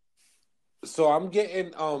 So I'm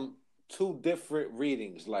getting two different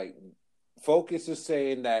readings. Like Focus is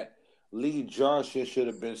saying that Lee Johnson should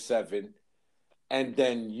have been 7, and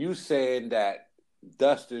then you saying that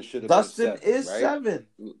Dustin should have been Dustin 7, is right? 7.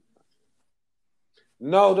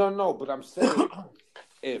 No. But I'm saying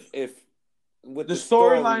if with The the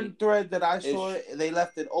story storyline thread that I saw, they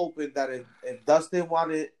left it open that if Dustin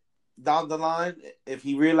wanted down the line, if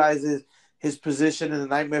he realizes his position in the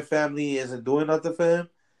Nightmare Family isn't doing nothing for him,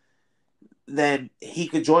 then he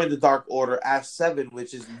could join the Dark Order as 7,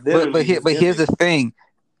 which is literally his Here's the gimmick. thing: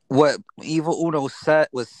 what Evil Uno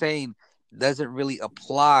was saying doesn't really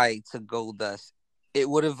apply to Goldust. It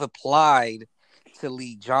would have applied to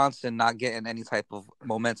Lee Johnson not getting any type of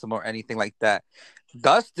momentum or anything like that.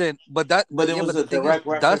 Dustin, but it was the a thing is, direct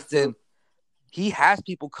reference Dustin, to. he has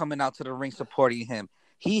people coming out to the ring supporting him.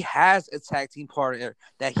 He has a tag team partner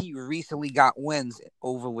that he recently got wins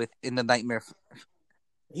over with in the Nightmare.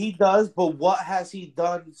 He does, but what has he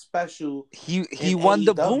done special He in won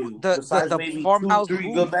the boom AEW besides the maybe 2, farmhouse 3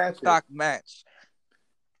 good boom matches? stock match.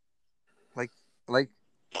 Like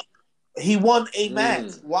He won a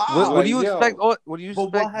match. Wow. what do you expect? yo. What do you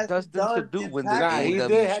But what expect has he Dustin to done do? Win the Nah, he impactfully?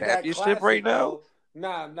 did AEW have that championship right classic now?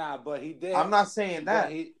 though. Nah, but he did. I'm not saying But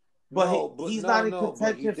that. he But he's not in but he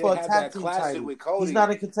contention did for a have tag that team classic title. with Cody. He's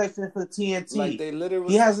not in contention for Like TNT. they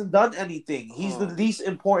literally, He hasn't done anything. He's the least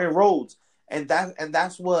important Rhodes, and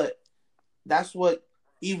that's what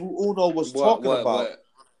Evil Uno was talking about.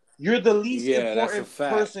 You're the least important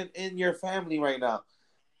person in your family right now.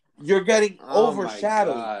 You're getting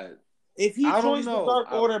overshadowed. God. If he I don't joins the know.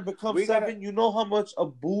 Dark Order and becomes 7, you know how much a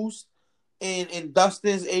boost in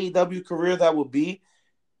Dustin's AEW career that would be,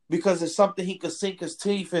 because it's something he could sink his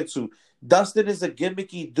teeth into. Dustin is a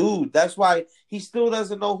gimmicky dude. That's why he still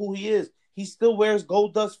doesn't know who he is. He still wears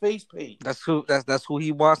Gold Dust face paint. That's who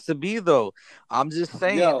he wants to be, though. I'm just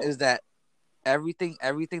saying is that everything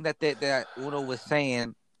that Uno was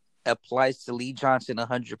saying applies to Lee Johnson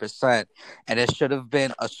 100%, and it should have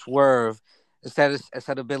been a swerve instead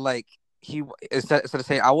of been like instead of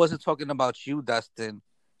saying I wasn't talking about you, Dustin.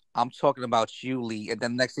 I'm talking about you, Lee. And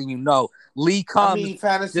then next thing you know, Lee comes. I mean,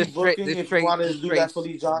 fantasy booking. If you wanted to do that for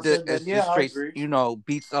Lee Johnson, then yeah, I agree.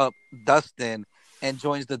 Beats up Dustin and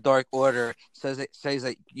joins the Dark Order. Says that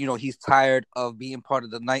he's tired of being part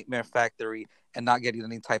of the Nightmare Factory and not getting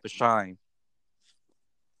any type of shine.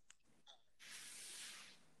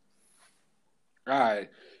 All right.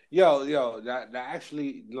 Yo, that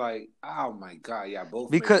actually, like, oh my god, yeah,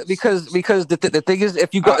 both because the thing is,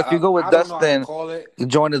 if you go with Dustin, you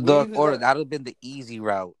join the Dark Order, that would have been the easy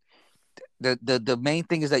route. The main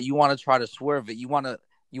thing is that you want to try to swerve it. You want to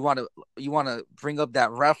you want to bring up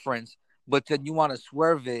that reference, but then you want to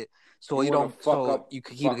swerve it so you don't you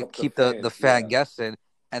could keep the fan guessing.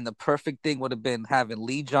 And the perfect thing would have been having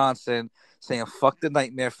Lee Johnson saying "fuck the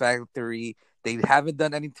Nightmare Factory." They haven't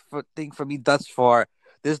done anything for me thus far.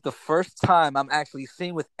 This is the first time I'm actually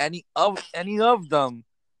seeing with any of them.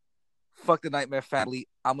 Fuck the Nightmare Family.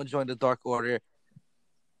 I'm gonna join the Dark Order.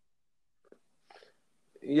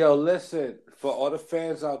 Yo, listen, for all the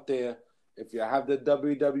fans out there, if you have the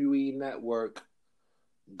WWE Network,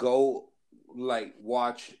 go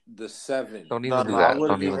watch the 7. Don't even do that.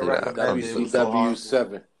 Don't even do that. WCW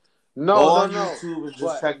 7. No. YouTube and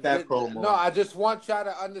just check that promo. No, I just want y'all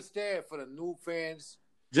to understand for the new fans.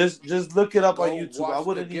 Just look it up on YouTube. I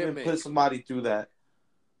wouldn't even put somebody through that.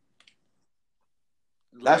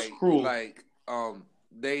 That's cruel.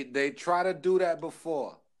 They try to do that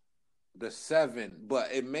before the 7,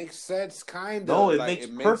 but it makes sense, kind of. No, it makes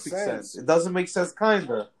perfect sense. It doesn't make sense, kind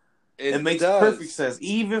of. It makes perfect sense.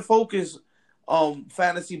 Even Focus,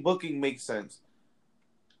 fantasy booking makes sense.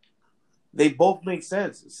 They both make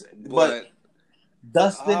sense, but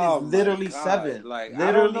Dustin is literally 7. Literally,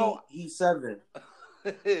 I don't know. He's 7.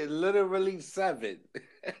 Literally 7.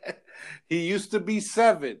 He used to be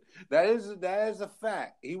 7. That is a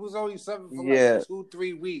fact. He was only 7 for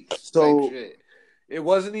 2-3 weeks. So shit. It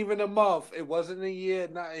wasn't even a month. It wasn't a year.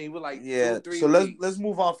 Nothing. He was 2-3 weeks. So let's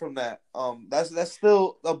move on from that. That's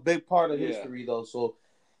still a big part of history though. So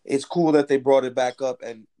it's cool that they brought it back up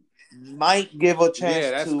and might give a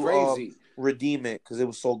chance to redeem it because it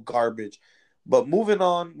was so garbage. But moving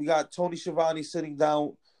on, we got Tony Schiavone sitting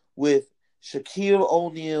down with Shaquille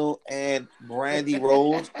O'Neal and Brandy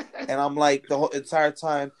Rhodes, and I'm like the whole entire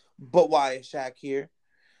time, but why is Shaq here?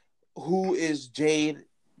 Who is Jade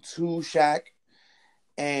to Shaq?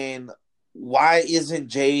 And why isn't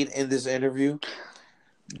Jade in this interview?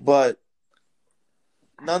 But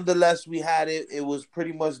nonetheless, we had it. It was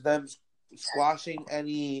pretty much them squashing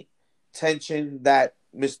any tension that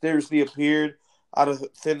mysteriously appeared out of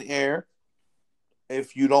thin air.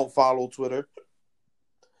 If you don't follow Twitter.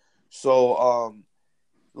 So,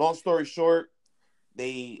 long story short,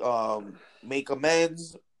 they make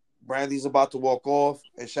amends. Brandy's about to walk off,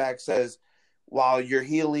 and Shaq says, while you're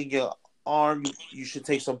healing your arm, you should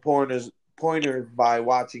take some pointers by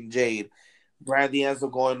watching Jade. Brandy ends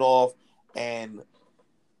up going off, and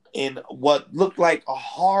in what looked like a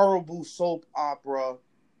horrible soap opera,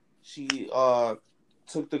 she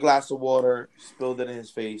took the glass of water, spilled it in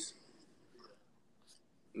his face.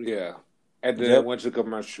 Yeah. And then it went to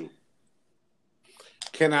commercial.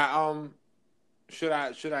 Can I should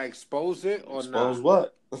I expose it or not? Expose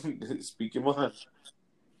what? Speak your mind.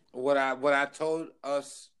 What I told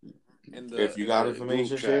us in the if you got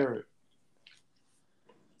information, share it.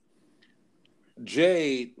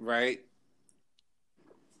 Jade, right?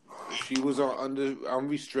 She was on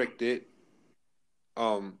unrestricted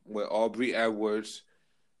with Aubrey Edwards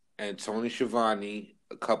and Tony Schiavone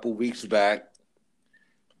a couple weeks back,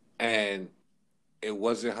 and it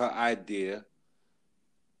wasn't her idea.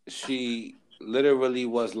 She literally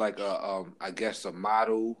was like I guess a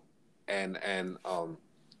model and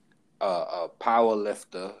a power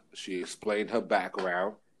lifter. She explained her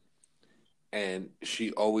background, and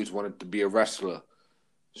she always wanted to be a wrestler.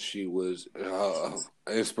 She was her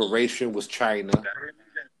inspiration was China.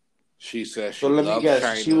 She said she loved China. So let me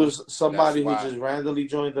guess, she was somebody who just randomly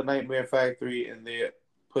joined the Nightmare Factory and they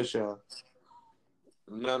push her.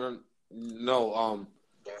 No.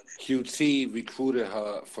 QT recruited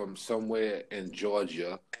her from somewhere in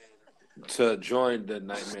Georgia to join the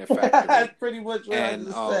Nightmare Factory. That's pretty much what I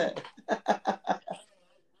just said.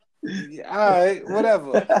 Yeah, all right,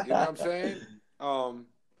 whatever. You know what I'm saying?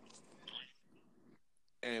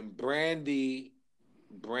 And Brandy,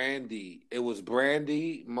 it was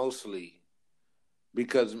Brandy mostly,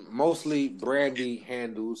 because mostly Brandy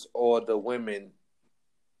handles all the women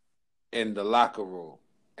in the locker room,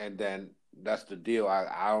 and then that's the deal.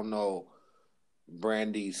 I don't know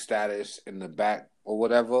Brandy's status in the back or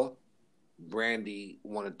whatever. Brandy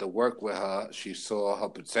wanted to work with her. She saw her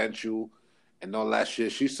potential and all that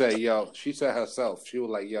shit. She said herself, she was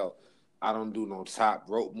like, yo, I don't do no top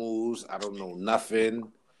rope moves. I don't know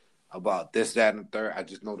nothing about this, that, and the third. I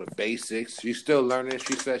just know the basics. She's still learning.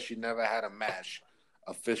 She said she never had a match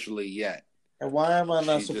officially yet. And why am I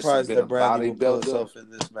not surprised that Brandy will put herself in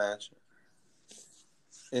this match?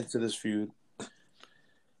 Into this feud.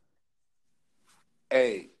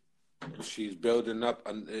 Hey, she's building up.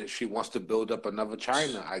 She wants to build up another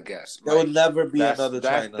China, I guess. There will never be another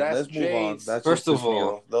China. Let's move on. That's first of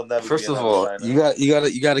all,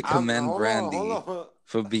 you got to commend Brandy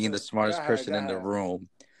for being the smartest person in the room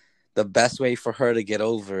the best way for her to get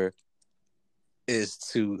over is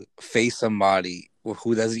to face somebody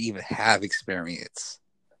who doesn't even have experience.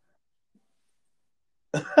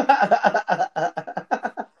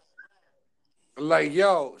 Like,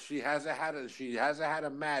 yo, she hasn't had a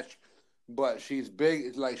match, but she's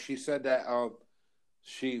big. Like she said that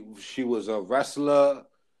she was a wrestler,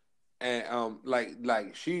 and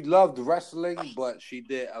like she loved wrestling, but she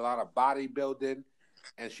did a lot of bodybuilding,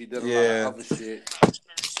 and she did a lot of Yeah. other shit.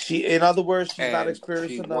 In other words, she's not And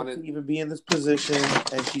experienced she enough wanted. to even be in this position,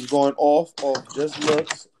 and she's going off of just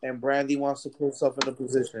looks. And Brandy wants to put herself in a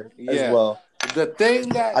position as Yeah, well. the thing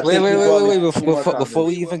that I Wait, think wait, we wait, dwell wait, wait! too much on Before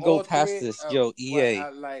we this. with even go all past three, this, yo, but EA,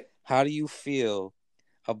 like how do you feel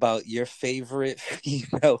about your favorite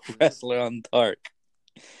female wrestler on Dark,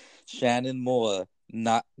 Shannon Moore,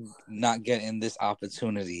 not getting this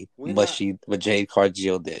opportunity, we not. but Jade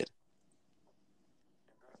Cargill did?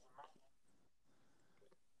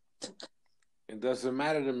 It doesn't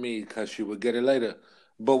matter to me because she would get it later.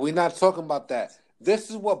 But we're not talking about that. This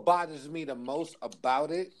is what bothers me the most about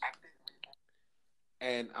it.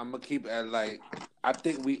 And I'm going to keep it like, I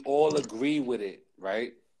think we all agree with it,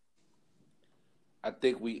 right? I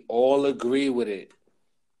think we all agree with it.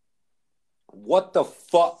 What the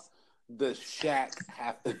fuck does Shaq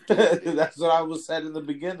have to do with it? That's what I was said in the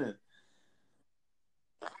beginning.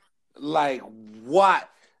 Like, what?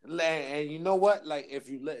 And you know what? Like, if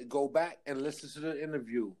you go back and listen to the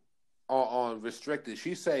interview on Restricted,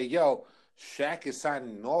 she said, yo, Shaq is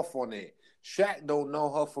signing off on it. Shaq don't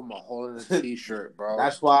know her from a hole in a t-shirt, bro.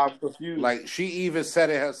 That's why I'm confused. Like, she even said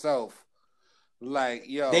it herself. Like,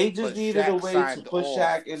 yo, they just but needed Shaq a way to put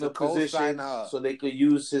Shaq in a position her. so they could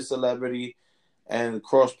use his celebrity and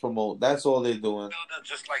cross promote. That's all they're doing.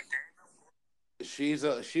 Just like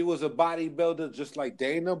Dana. She was a bodybuilder just like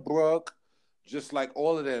Dana Brooke, just like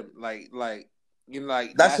all of them. Like you know,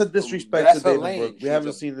 like that's a disrespect to Dana Brooke. We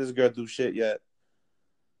haven't seen this girl do shit yet.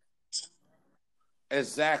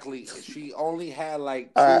 Exactly. She only had like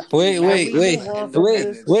wait.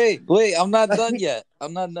 I'm not done yet.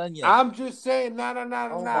 I'm just saying, nah,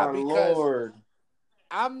 Oh my Lord.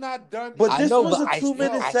 I'm not done. But this was a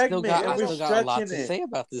 2-minute segment, and we're I still got a lot to say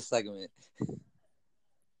about this segment.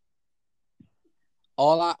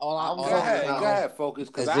 All I go ahead, focus.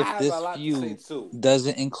 Because I have a lot to say too.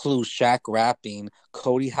 Doesn't include Shaq rapping,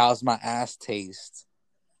 Cody, how's my ass taste?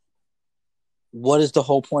 What is the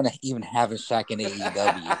whole point of even having Shaq in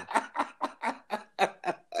AEW?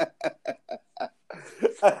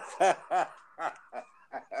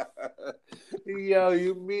 Yo,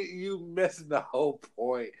 you missed the whole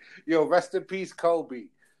point. Yo, rest in peace, Kobe,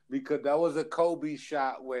 because that was a Kobe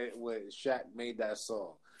shot when Shaq made that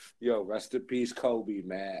song. Yo, rest in peace, Kobe,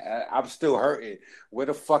 man. I'm still hurting. Where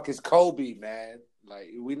the fuck is Kobe, man?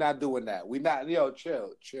 Like, we not doing that. We not. Yo,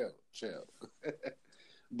 chill.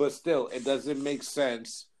 But still, it doesn't make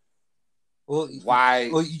sense. Well, why?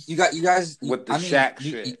 Well, you guys with the Shaq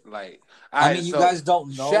shit. Like, you guys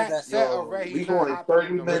don't know Shaq that. Said already we going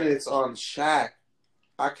 30 minutes on Shaq.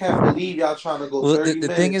 I can't believe y'all trying to go 30 minutes.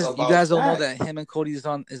 The thing is, you guys don't know Shaq. that him and Cody is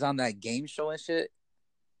on that game show and shit.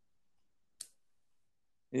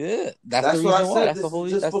 Yeah, that's the reason why. That's the whole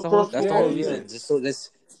reason.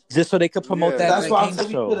 Just so they could promote that That's why game I said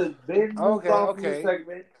show. we could have been moved on from this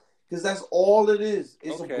segment, because that's all it is.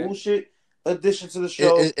 It's a bullshit addition to the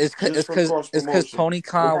show. It's because Tony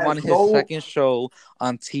Khan wanted his second show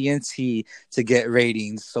on TNT to get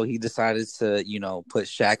ratings, so he decided to put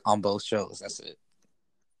Shaq on both shows. That's it.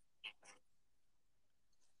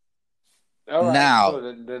 All right, now, so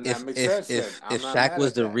then if Shaq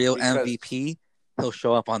was the real MVP, he'll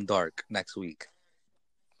show up on Dark next week.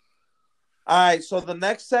 All right, so the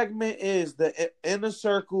next segment is the Inner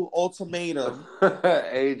Circle Ultimatum.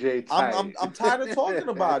 AJ, I'm tired of talking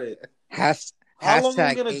about it. How long are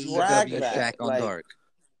we gonna drag that? Shaq on Dark.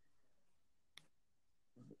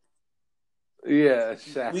 Yeah,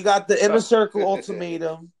 Shaq. We got the Inner Circle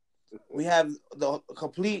Ultimatum. We have the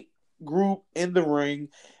complete group in the ring,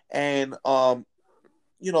 and going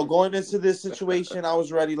into this situation, I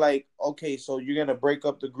was ready. Like, okay, so you're gonna break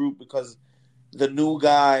up the group because the new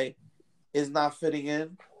guy is not fitting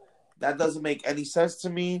in. That doesn't make any sense to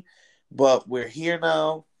me. But we're here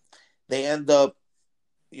now. They end up,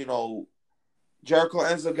 Jericho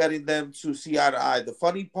ends up getting them to see eye to eye. The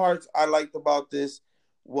funny parts I liked about this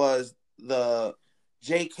was the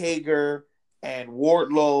Jake Hager and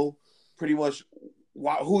Wardlow pretty much,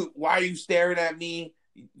 why are you staring at me?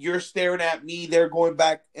 You're staring at me. They're going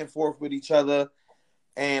back and forth with each other.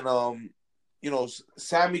 And,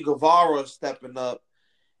 Sammy Guevara stepping up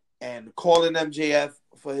and calling MJF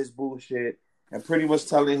for his bullshit and pretty much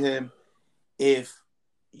telling him, if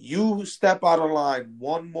you step out of line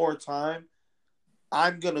one more time,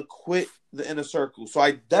 I'm gonna quit the inner circle. So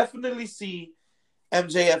I definitely see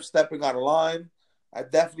MJF stepping out of line. I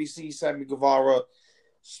definitely see Sammy Guevara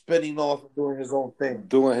spinning off and doing his own thing.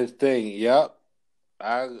 Doing his thing. Yep.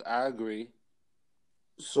 I agree.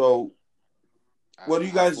 So what do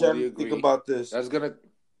you I guys fully generally think agree. about this? That's gonna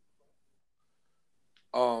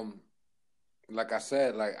like I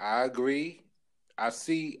said, like I agree. I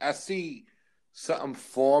see something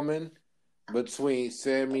forming between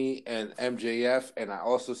Sammy and MJF, and I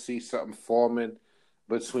also see something forming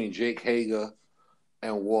between Jake Hager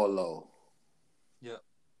and Warlow.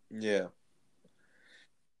 Yeah.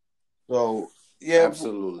 So yeah,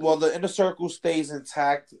 Absolutely. well, the inner circle stays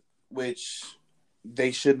intact, which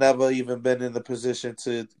they should never even been in the position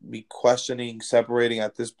to be questioning separating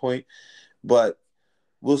at this point. But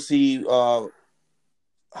we'll see how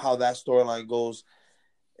that storyline goes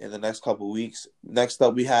in the next couple of weeks. Next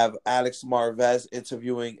up, we have Alex Marvez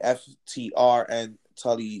interviewing FTR and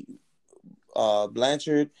Tully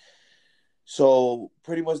Blanchard. So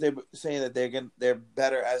pretty much they're saying that they're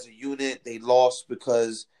better as a unit. They lost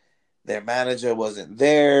because their manager wasn't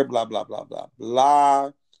there. Blah blah blah blah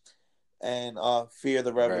blah. And Fear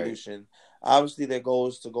the Revolution. Right. Obviously, their goal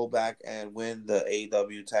is to go back and win the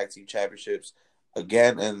AEW Tag Team Championships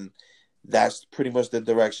again, and that's pretty much the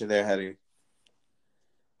direction they're heading.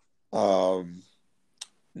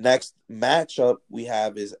 Next matchup we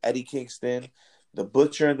have is Eddie Kingston, the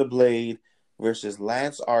Butcher and the Blade versus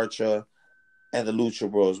Lance Archer and the Lucha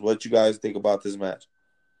Bros. What you guys think about this match?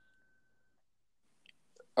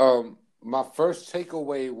 My first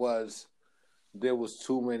takeaway was there was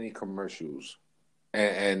too many commercials,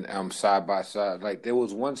 and side by side. Like there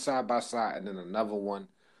was one side by side, and then another one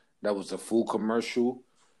that was a full commercial.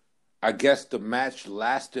 I guess the match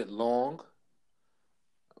lasted long,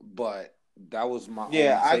 but that was my only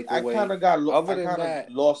takeaway. I kind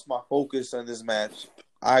of lost my focus on this match.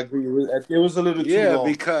 I agree. It was a little too long.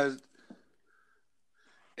 Yeah, because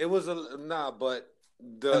it was but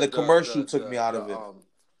the commercial took me out of it.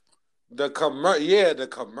 The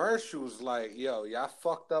commercials, like, yo, y'all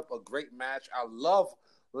fucked up a great match. I love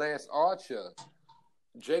Lance Archer.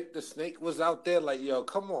 Jake the Snake was out there, like, yo,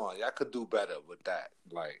 come on, y'all could do better with that.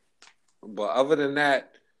 Like, but other than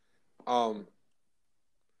that, I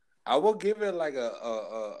will give it like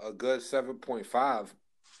a good 7.5.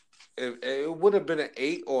 If it would have been an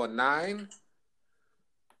 8 or a 9,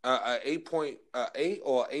 8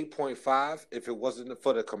 or 8.5 if it wasn't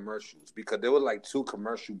for the commercials, because there were like 2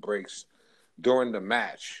 commercial breaks during the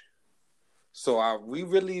match, so we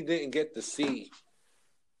really didn't get to see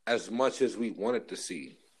as much as we wanted to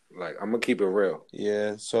see. Like, I'm gonna keep it real.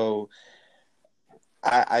 Yeah, so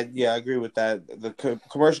I agree with that. The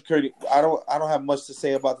commercial, I don't have much to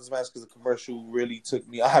say about this match because the commercial really took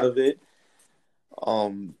me out of it.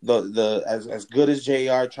 As good as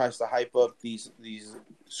JR tries to hype up these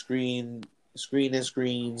screens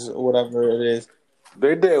or whatever it is,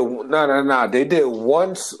 they did no. They did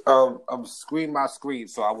once screen by screen.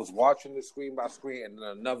 So I was watching the screen by screen, and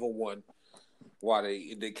then another one while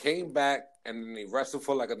they came back, and then they wrestled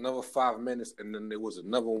for like another 5 minutes, and then there was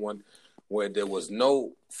another one where there was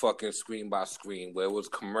no fucking screen by screen, where it was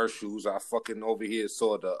commercials. I fucking over here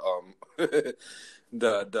saw the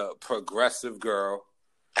the progressive girl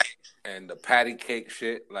and the patty cake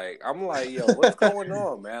shit. Like, I'm like, yo, what's going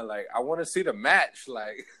on, man? Like, I want to see the match.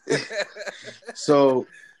 Like, so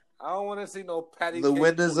I don't want to see no patty. The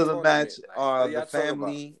winners of the match are the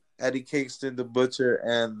family, Eddie Kingston, the Butcher,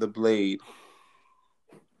 and the Blade.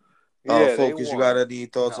 Yeah, Focus, you got any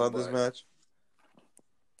thoughts on this match?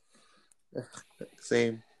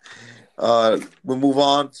 Same. We move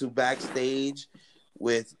on to backstage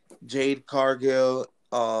with Jade Cargill,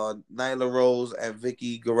 Nyla Rose, and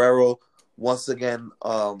Vicky Guerrero once again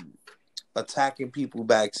attacking people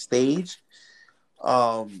backstage.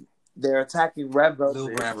 They're attacking Red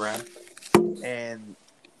Velvet, and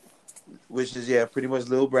which is pretty much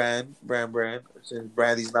Lil Brand. Since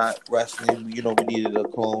Brandy's not wrestling, we needed a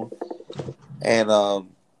clone, and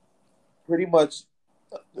pretty much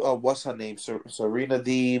what's her name? Serena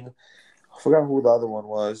Deeb. I forgot who the other one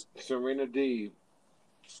was. Serena Deeb.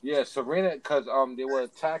 Yeah, Serena, because they were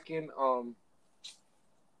attacking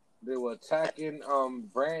Brandy. They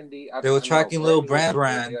were attacking Lil Brand.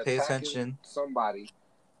 Pay attention. Somebody,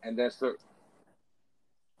 and then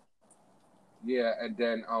and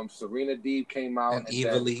then Serena Deeb came out, and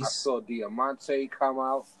then I saw Diamante come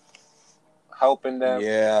out helping them.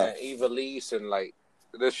 Yeah, and Ivelisse, and like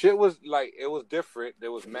the shit was like, it was different.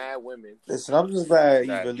 There was mad women. Listen, I'm just glad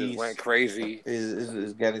that Ivelisse just went crazy.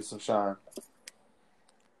 Is getting some shine.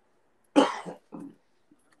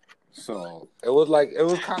 So it was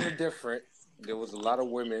kind of different. There was a lot of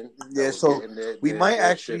women that was so getting their we might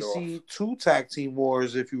actually shit off. see 2 tag team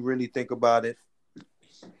wars if you really think about it.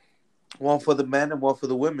 One for the men and one for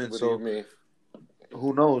the women. What so do you mean?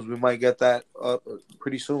 Who knows? We might get that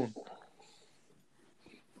pretty soon.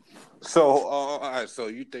 So, all right. So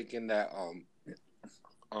you thinking that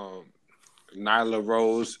Nyla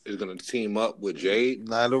Rose is gonna team up with Jade?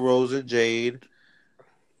 Nyla Rose and Jade.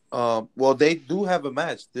 Well, they do have a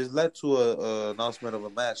match. This led to a announcement of a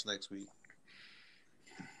match next week.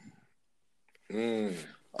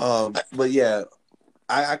 But yeah,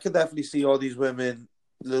 I could definitely see all these women,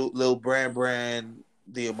 Lil Brand,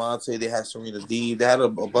 Diamante. They had Serena Deeb. They had a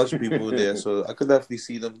bunch of people in there, so I could definitely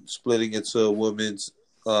see them splitting into a women's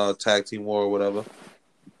tag team war or whatever.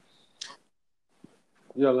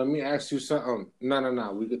 Yo, let me ask you something.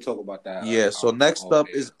 No. We could talk about that. Yeah. So next up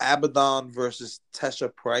is Abaddon versus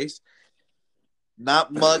Tesha Price.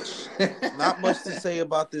 Not much to say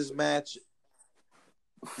about this match.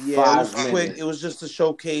 Yeah, it was quick. It was just to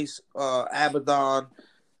showcase Abaddon.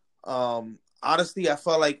 Honestly, I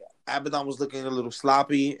felt like Abaddon was looking a little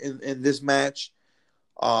sloppy in this match.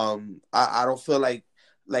 I don't feel like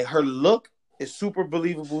her look is super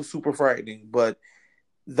believable, super frightening, but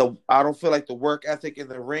I don't feel like the work ethic in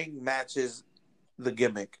the ring matches the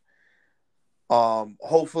gimmick.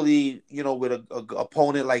 Hopefully, with a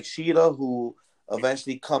opponent like Sheeta, who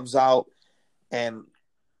eventually comes out and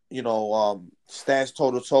stands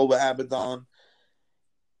toe to toe with Abaddon,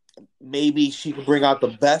 maybe she can bring out the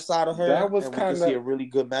best out of her, and we can see a really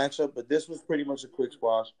good matchup. But this was pretty much a quick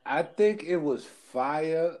squash. I think it was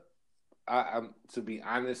fire. I'm to be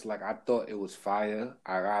honest, I thought it was fire.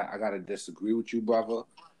 I gotta disagree with you, brother.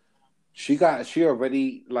 She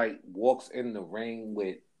already walks in the ring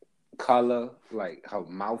with color, her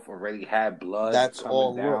mouth already had blood. That's coming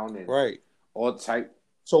all down and right. All type.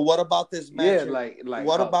 So what about this match? Yeah,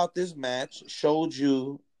 what about this match showed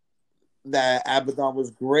you that Abaddon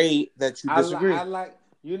was great? That you disagree?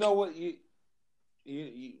 You know what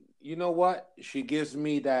you know what? She gives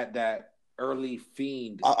me that early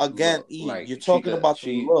Fiend again. Look. You're talking about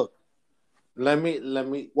the look. Let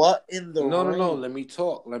me. What in the ring? No. Let me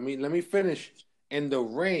talk. Let me finish. In the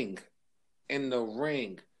ring,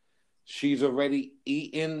 she's already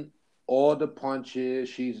eaten all the punches.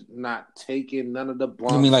 She's not taking none of the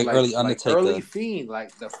bumps. You mean early Undertaker? Early Fiend,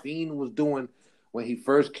 the Fiend was doing when he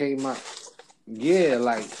first came out.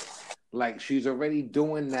 Yeah, she's already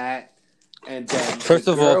doing that. And then first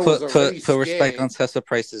of all, put respect on Tessa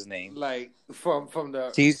Price's name. From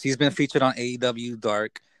the she's been featured on AEW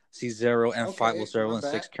Dark. She's 0-5 with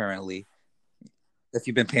 0-6 currently. If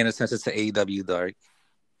you've been paying attention to AEW Dark,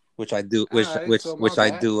 which I do, I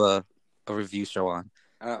do a review show on.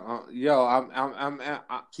 Yo, I'm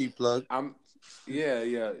key plug.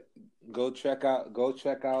 Yeah. Go check out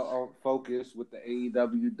Focus with the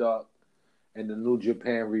AEW Dark and the New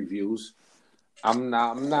Japan reviews. I'm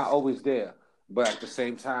not always there, but at the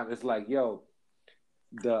same time, it's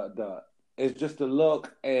the it's just the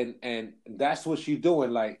look and that's what she's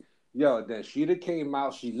doing. Then Sheeta came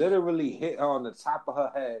out, she literally hit her on the top of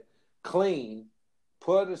her head, clean,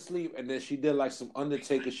 put her to sleep, and then she did some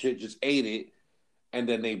Undertaker shit, just ate it, and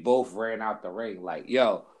then they both ran out the ring.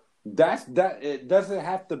 That's that. It doesn't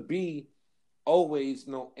have to be always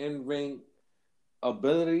no in-ring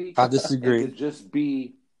ability. I disagree. It could just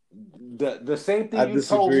be the same thing you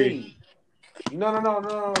told me.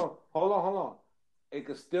 No. Hold on. It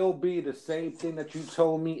could still be the same thing that you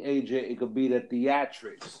told me, AJ. It could be the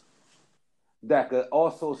theatrics that could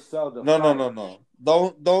also sell the. No.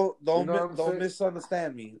 Don't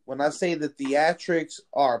misunderstand me. When I say the theatrics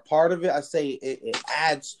are part of it, I say it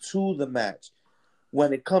adds to the match.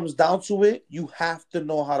 When it comes down to it, you have to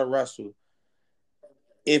know how to wrestle.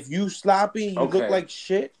 If you sloppy and you look like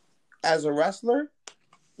shit as a wrestler,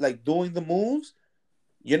 doing the moves,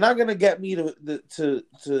 you're not gonna get me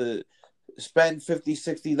to spend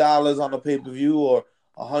 $50-$60 on a pay-per-view or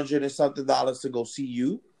 $100 and something to go see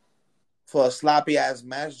you for a sloppy ass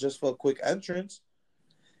match just for a quick entrance.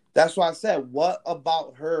 That's why I said, what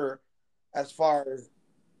about her as far as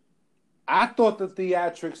I thought the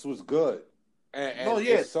theatrics was good.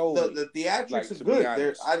 The theatrics are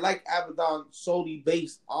good. I like Abaddon solely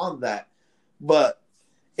based on that. But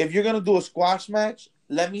if you're gonna do a squash match,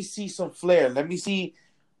 let me see some flair. Let me see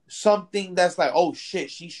something that's oh shit,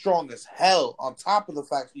 she's strong as hell. On top of the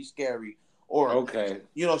fact she's scary, or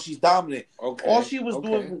she's dominant. Okay, all she was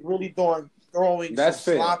doing was really throwing some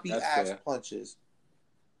sloppy ass punches.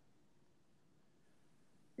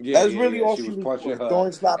 That's really all she was punching her.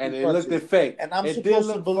 Throwing sloppy and it punches. Looked fake. And I'm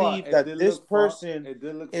supposed to believe that this person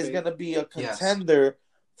is going to be a contender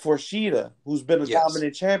for Sheeta, who's been a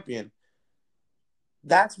dominant champion.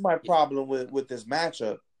 That's my problem with this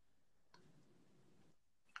matchup.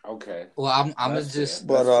 Okay. Well, I'm gonna just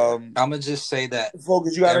say that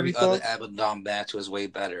Focus, you got every any other thoughts? Abaddon match was way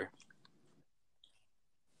better.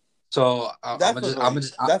 So definitely.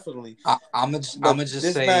 I'm gonna just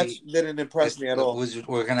this say match didn't impress me at all.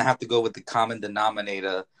 We're gonna have to go with the common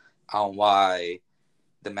denominator on why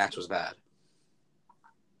the match was bad.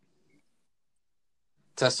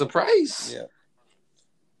 Tessa Price. Yeah.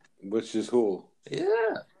 Which is who? Yeah.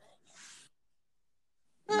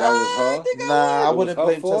 That was her? Nah, I wouldn't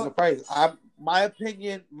blame Tessa Price. My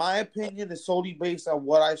opinion is solely based on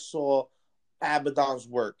what I saw Abaddon's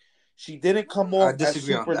work. She didn't come off as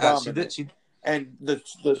super dominant. And the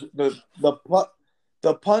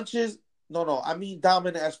punches, no, I mean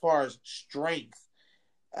dominant as far as strength.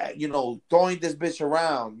 Throwing this bitch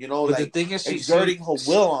around, but the thing is, exerting her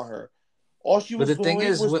will on her. All she was doing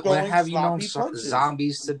was throwing when have you known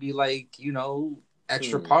zombies to be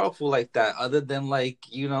extra powerful like that? Other than Left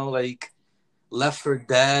 4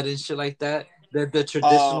 Dead and shit like that. The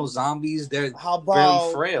traditional zombies, they're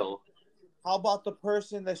fairly frail. How about the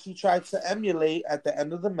person that she tried to emulate at the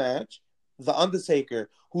end of the match, The Undertaker,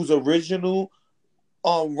 whose original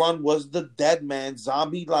run was the dead man,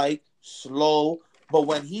 zombie-like, slow, but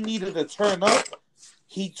when he needed to turn up,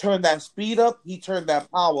 he turned that speed up, he turned that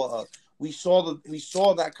power up. We saw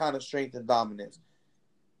that kind of strength and dominance.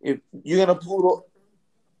 If you're gonna pull,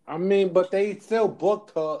 I mean, but they still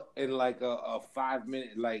booked her in a 5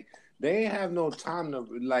 minute. They ain't have no time to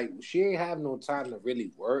she ain't have no time to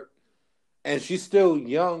really work, and she's still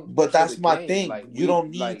young. But that's my thing. You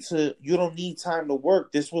don't need time to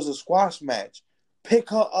work. This was a squash match.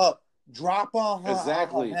 Pick her up, drop on her,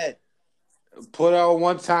 on her head. Put her on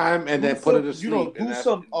one time and then put her to sleep. Do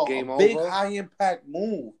some big high impact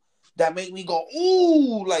move that made me go,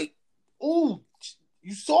 ooh, ooh.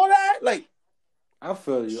 You saw that? I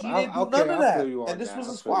feel you. She didn't do none of that. And this was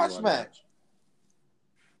a squash match.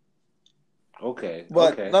 Okay.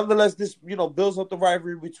 But nonetheless, this builds up the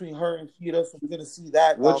rivalry between her and Sheeta, so we're gonna see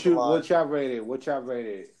that. What y'all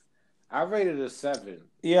rated? I rated a 7.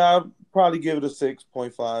 Yeah, I'd probably give it a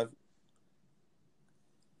 6.5.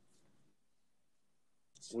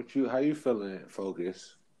 How you feeling,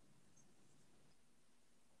 Focus?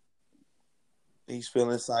 He's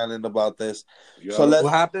feeling silent about this. Yo, so let's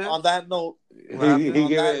what happened? On that note, he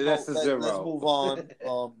gave it that's a 0. Let's move on.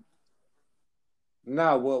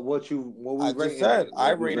 Nah, what we I just said I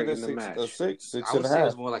rated a 6 I would say it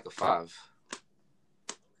was more like a 5.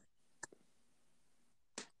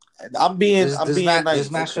 I'm being nice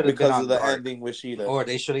this match should have because been of the Dark. ending with Sheeta. Or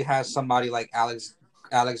they should have had somebody like Alex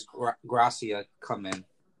Gracia come in.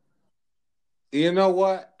 You know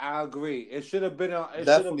what? I agree. It should have been on.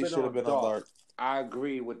 Definitely should have been on Dark. I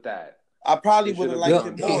agree with that. I probably would have liked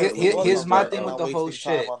it more. Here's my thing with the whole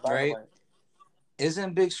shit, right?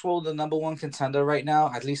 Isn't Big Swole the number 1 contender right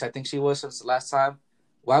now? At least I think she was since the last time.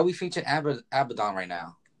 Why are we featuring Abaddon right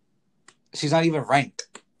now? She's not even ranked.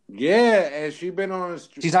 Yeah, and she's been on a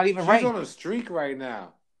streak. She's not even ranked. She's on a streak right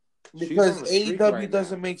now. Because AEW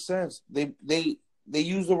doesn't make sense. They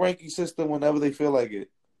use the ranking system whenever they feel like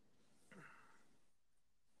it.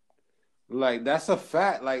 That's a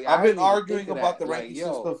fact. I've been arguing about the ranking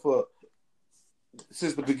system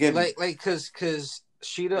since the beginning. Because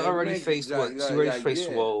Sheeta already faced what? She already faced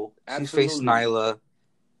Swole. She faced Nyla.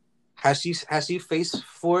 Has she faced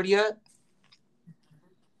Ford yet?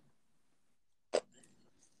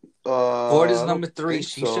 Ford is number 3.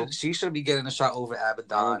 She should be getting a shot over Abaddon.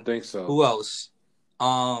 I don't think so. Who else?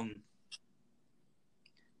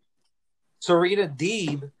 Serena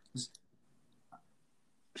Deeb.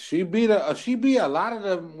 She beat a lot of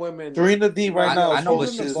them women. Serena Deeb right now. I know, but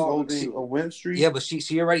she's holding a win streak. Yeah, but she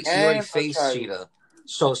already faced Sheeta.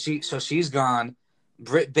 So she's gone.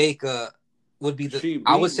 Britt Baker would be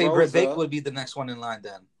I would say Rosa. Britt Baker would be the next one in line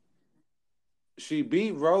then. She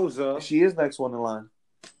beat Rosa. She is next one in line.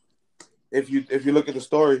 If you look at the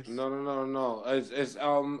story. No.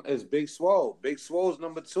 It's Big Swole. Big Swole's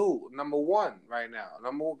number 1 right now.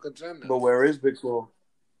 Number 1 contender. But where is Big Swole?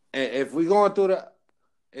 And if we going through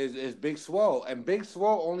is Big Swole. And Big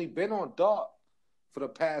Swole only been on Dark for the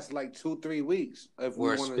past 2-3 weeks. If we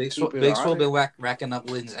want to Big Swole been racking up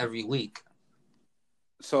wins every week.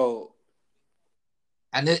 So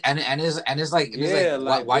and it's why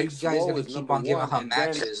you guys gonna keep on giving her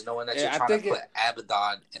matches knowing that you're trying to put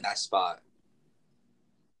Abaddon in that spot?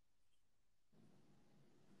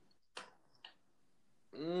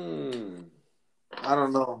 I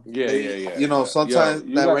don't know. Yeah. Sometimes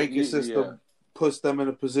that ranking system puts them in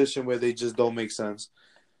a position where they just don't make sense.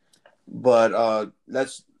 But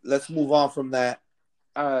let's let's move on from that.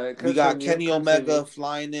 We got Kenny Omega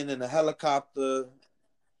flying in a helicopter,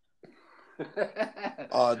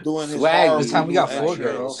 doing his horrible This time we got entrance. 4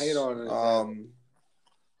 girls. Hate on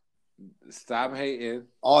stop hating.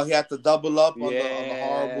 Oh, he had to double up on the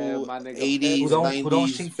horrible 80s, who 90s don't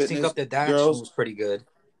fitness sync up their dance girls. moves pretty good.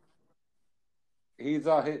 He's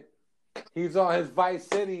on his Vice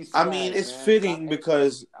City swag, I mean, it's fitting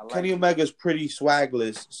because Kenny Omega's pretty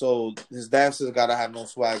swagless, so his dancers gotta have no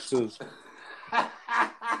swag too.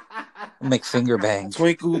 McFinger bang.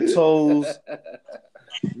 Twinkle toes,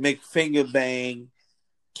 McFinger bang.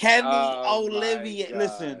 Kenny Olivier.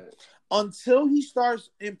 Listen, until he starts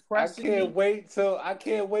impressing I can't wait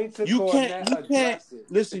till you can't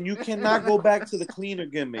listen, you cannot go back to the cleaner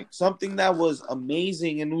gimmick. Something that was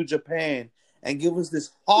amazing in New Japan and give us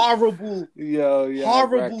this horrible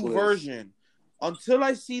version. Until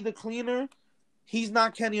I see the cleaner, he's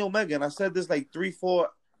not Kenny Omega. And I said this like 3-4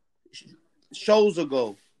 shows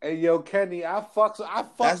ago. Hey, yo, Kenny, I fucks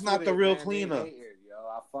That's not with the it, real man. cleaner.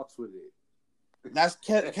 I fucks with it. That's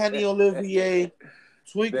Kenny Olivier,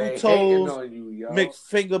 Twinkle Toes, you,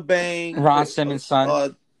 McFinger Bang, Ron Simmons'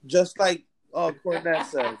 son. Just like Cornette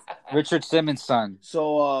says. Richard Simmons' son.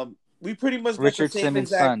 So we pretty much got Richard the same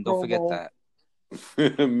Simmons' exact son. promo. Don't forget that.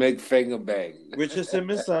 McFinger Bang. Richard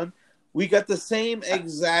Simmons' son. We got the same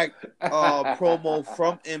exact promo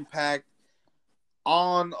from Impact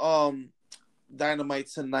on Dynamite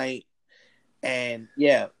tonight. And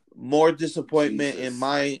yeah, more disappointment in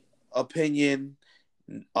my opinion.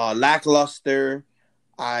 Lackluster.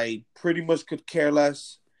 I pretty much could care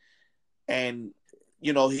less. And,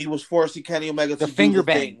 you know, he was forcing Kenny Omega to do the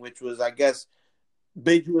thing, which was, I guess,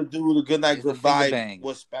 Big would do the good night goodbye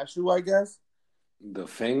was special, I guess. The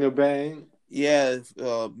finger bang? Yeah,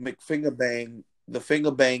 McFinger Bang. The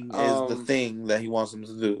finger bang is the thing that he wants him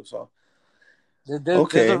to do. So,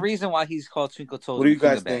 there's a reason why he's called Twinkle Toes. What do you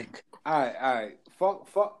guys think? All right.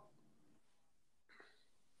 Fuck.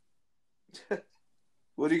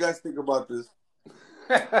 What do you guys think about this?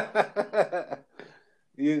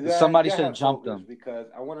 Somebody should have jumped him because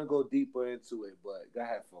I want to go deeper into it. But go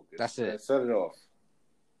ahead, focus. That's it. Set it off.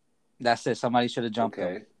 That's it. Somebody should have jumped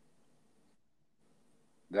him.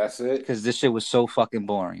 That's it. Because this shit was so fucking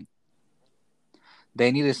boring.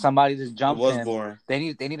 They needed somebody to jump him. It was boring. They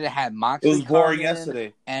needed to have Moxley. It was boring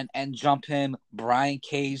yesterday. And jump him. Brian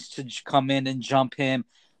Cage to come in and jump him.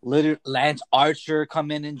 Lance Archer come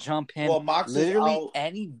in and jump him. Well, Moxley's literally out.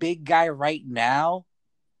 Any big guy right now,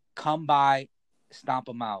 come by, stomp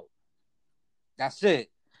him out. That's it.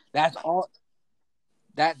 That's all.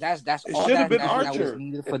 That's all that was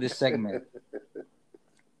needed for this segment.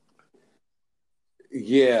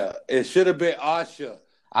 Yeah, it should have been Archer.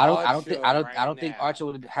 I don't think Archer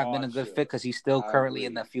would have been a good fit because he's still currently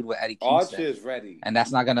in the feud with Eddie Kingston. Archer is ready, and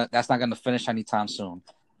that's not gonna finish anytime soon.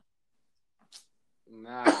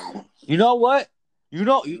 Nah. You know what? You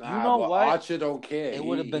know what? Archer don't care. It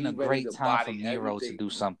would have been a great time for Miro to do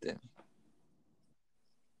something.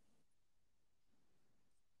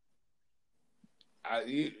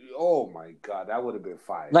 Oh my god, that would have been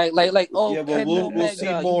fire. Like oh yeah, but we'll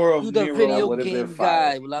see more of you the Miro. video game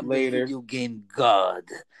guy. Well, I'm later. the video game god.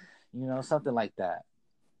 You know, something like that.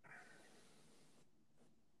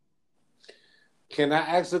 Can I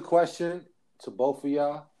ask a question to both of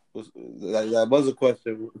y'all? That was a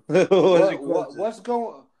question. What's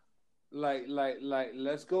going? Like,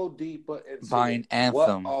 let's go deeper into Buying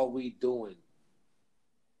Anthem. What are we doing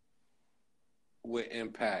with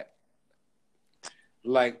Impact?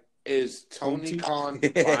 Like, is Tony Khan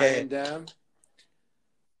buying them?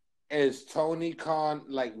 Is Tony Khan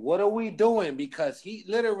like, what are we doing? Because he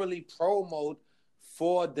literally promoted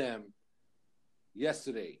for them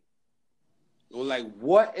yesterday. Well, like,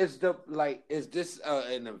 what is is this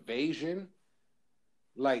an invasion?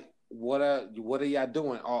 Like, what are y'all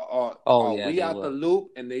doing? Are we out the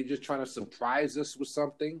loop and they just trying to surprise us with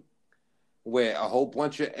something where a whole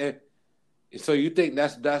bunch of so you think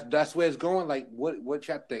that's where it's going? Like, what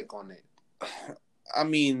y'all think on it? I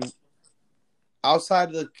mean,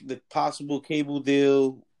 outside of the possible cable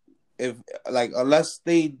deal, if unless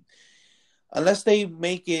they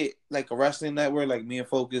make it like a wrestling network, like me and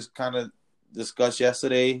Focus kind of discussed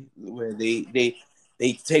yesterday, where they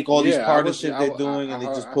take all these partnerships they're doing and they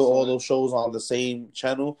just put all those shows on the same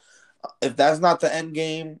channel. If that's not the end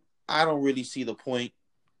game, I don't really see the point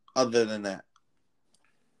other than that.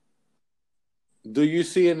 Do you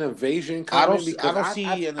see an invasion coming? I don't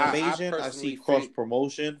see an invasion. I see cross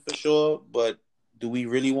promotion for sure, but do we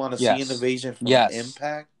really want to see an invasion from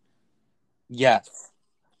Impact? Yes.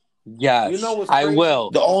 You know Yes, what's I crazy?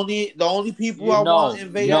 will. The only people I want No,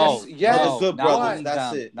 invading are the Yes, Good not Brothers. only but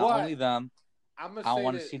That's them, it. not only them. I'm gonna I say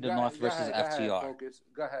want to see that. the North versus Go ahead, FTR. focus.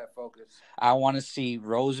 Go ahead, focus. I want to see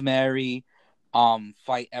Rosemary,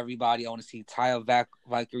 fight everybody. I want to see Taya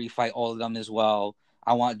Valkyrie fight all of them as well.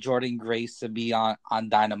 I want Jordan Grace to be on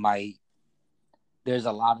Dynamite. There's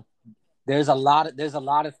a lot. There's a lot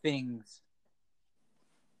of things.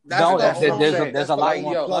 That's No, the That's what I'm only. saying. there's That's a the lot Like, only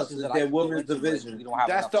more yo, plus pluses is that I their could go women's into, but division. we don't have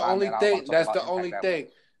that's enough the time, only and I don't want thing. to talk That's about the Impact only that thing.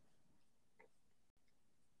 much.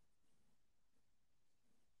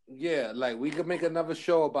 Yeah, like we could make another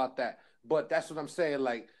show about that. But that's what I'm saying.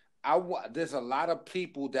 Like, there's a lot of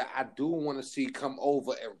people that I do want to see come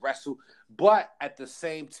over and wrestle, but at the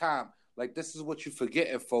same time, like this is what you forget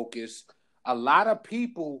and focus. A lot of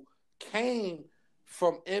people came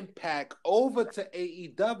from Impact over to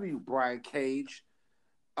AEW. Brian Cage,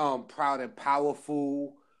 Proud and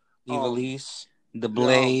Powerful, um, Evilise, the um,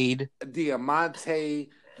 Blade. Diamante.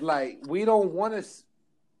 Like we don't want to.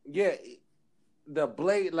 Yeah, the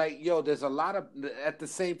Blade, like yo, there's a lot of at the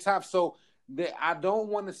same time. So I don't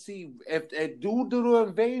want to see if they do the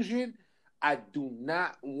invasion. I do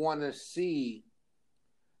not want to see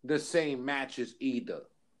the same matches either.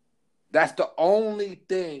 That's the only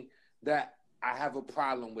thing that I have a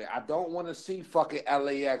problem with. I don't want to see fucking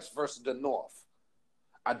LAX versus the North.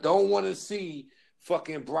 I don't want to see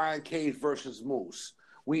fucking Brian Cage versus Moose.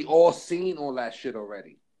 We all seen all that shit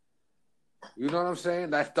already. You know what I'm saying?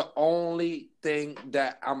 That's the only thing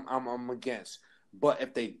that I'm against. But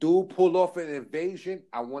if they do pull off an invasion,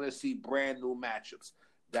 I want to see brand new matchups.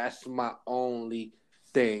 That's my only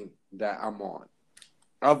thing that I'm on.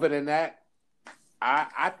 Other than that,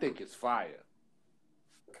 I think it's fire.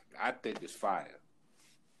 I think it's fire.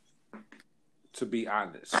 To be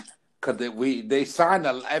honest, because they signed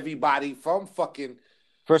everybody from fucking.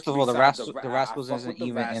 First of all, Besides the I Rascals fuck isn't with the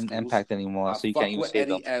even in Rascals. Impact anymore, I so you can't fuck even with say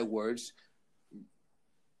them. Eddie Edwards.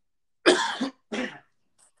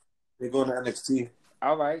 They're going to NXT.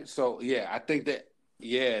 All right, so yeah, I think that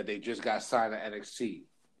they just got signed to NXT.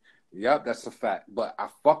 Yep, that's a fact. But I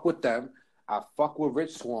fuck with them. I fuck with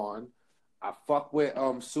Rich Swann. I fuck with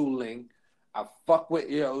Su Ling. I fuck with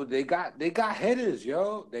they got hitters,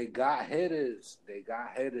 yo. They got hitters.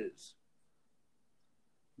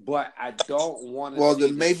 But I don't want to Well, see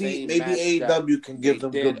then the same maybe match that AEW can they give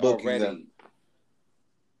them did good booking then, already.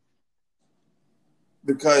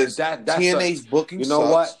 because That's TNA's booking you know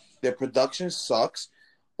sucks. what? Their production sucks.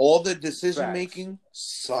 All the decision Facts. making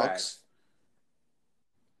sucks. Facts.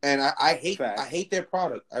 And I Facts. hate their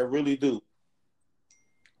product. I really do.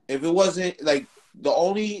 If it wasn't like the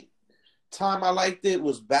only time I liked it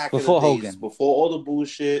was back in the Before days, Hogan. before all the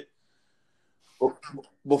bullshit.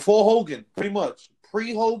 Before Hogan, pretty much.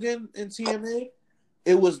 Pre-Hogan in TNA,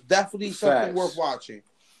 it was definitely something worth watching.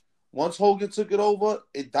 Once Hogan took it over,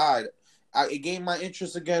 it died. It gained my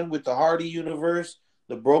interest again with the Hardy universe,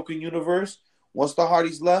 the Broken universe. Once the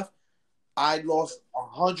Hardys left, I lost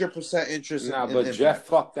 100% interest in But Impact. Jeff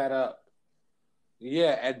fucked that up.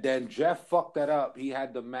 Yeah, and then Jeff fucked that up. He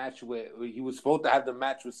had the match he was supposed to have the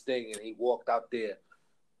match with Sting, and he walked out there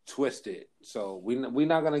twisted. So we're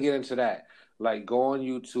not gonna get into that. Like, go on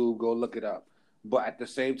YouTube, go look it up. But at the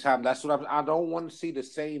same time, that's what I don't want to see the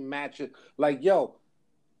same matches. Like, yo,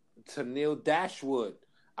 to Neil Dashwood,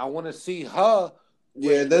 I want to see her.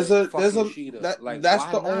 Yeah, That's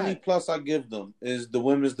the only plus I give them is the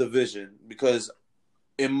women's division, because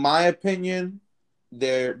in my opinion,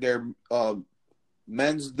 their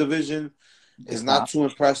men's division is not too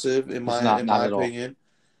impressive in my opinion.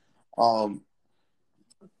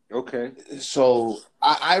 Okay. So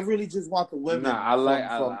I really just want the women. I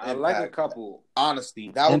from like Impact. a couple.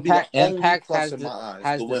 Honestly, that would be the only plus in my eyes.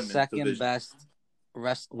 Has the the women's second division. best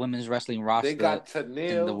women's wrestling roster They got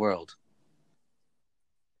Tenille in the world.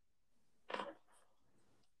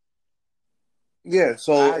 Yeah,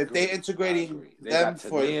 so if they're integrating them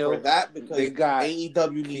for that, because they got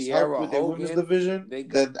AEW needs Kiera help with their Hogan, women's division,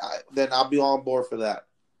 then I'll be on board for that.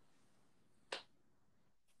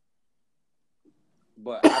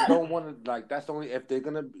 But I don't want to that's the only if they're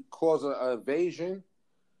gonna cause an evasion.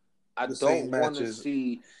 I don't want to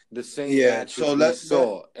see the same matches so let's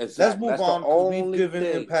move on, because we've given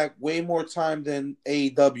Impact way more time than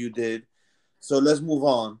AEW did. So let's move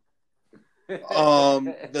on. We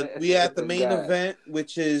at the main event,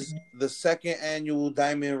 which is the second annual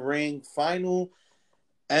Diamond Ring final,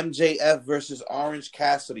 MJF versus Orange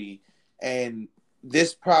Cassidy, and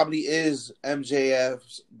this probably is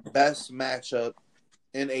MJF's best matchup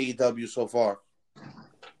in AEW so far.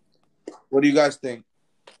 What do you guys think?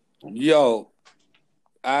 Yo,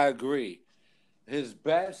 I agree. His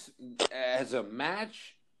best as a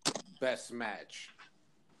match, best match.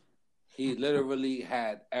 He literally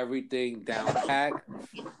had everything down pack,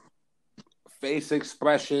 face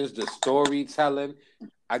expressions, the storytelling.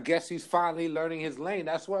 I guess he's finally learning his lane.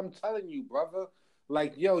 That's what I'm telling you, brother.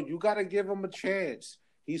 Like, yo, you gotta give him a chance.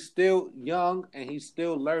 He's still young and he's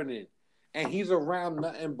still learning. And he's around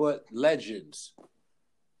nothing but legends.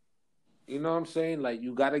 You know what I'm saying? Like,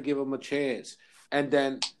 you gotta give him a chance. And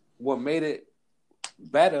then what made it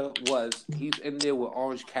better was he's in there with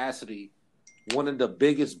Orange Cassidy, one of the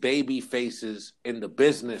biggest baby faces in the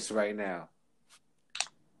business right now.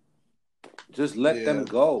 Just let them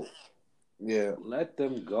go. Yeah. Let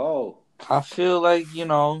them go. I feel like,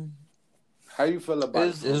 How you feel about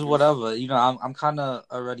it? is whatever. I'm kind of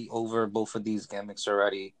already over both of these gimmicks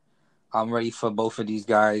already. I'm ready for both of these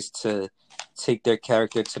guys to take their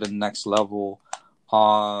character to the next level.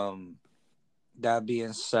 That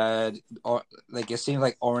being said, it seems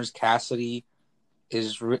like Orange Cassidy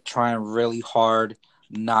is trying really hard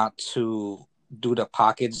not to do the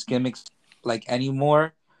pockets gimmicks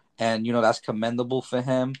anymore, and that's commendable for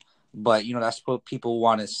him. But that's what people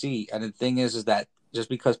want to see, and the thing is that just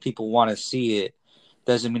because people want to see it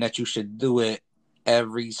doesn't mean that you should do it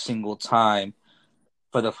every single time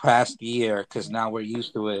for the past year, because now we're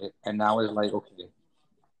used to it, and now it's like, okay.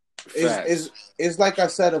 It's like I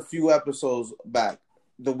said a few episodes back.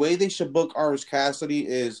 The way they should book Orange Cassidy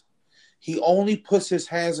is he only puts his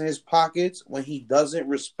hands in his pockets when he doesn't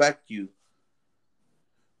respect you.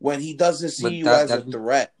 When he doesn't see you as a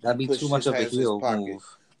threat. That'd be too much of a heel move.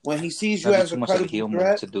 When he sees you as a credible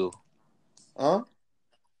threat to do. Huh?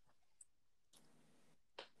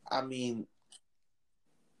 I mean,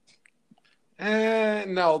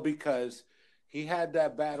 no, because he had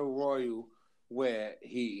that battle royal where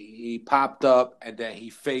he popped up and then he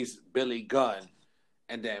faced Billy Gunn,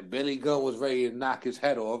 and then Billy Gunn was ready to knock his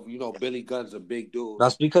head off. Billy Gunn's a big dude.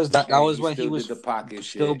 That's because that was when he was the pocket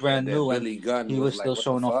still shit, brand new, and Billy Gunn he was still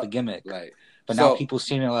showing off the gimmick. But now people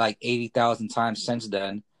seen it like 80,000 times since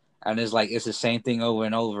then, and it's the same thing over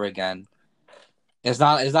and over again. It's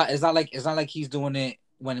not like he's doing it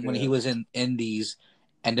when he was in Indies,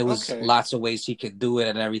 and there was lots of ways he could do it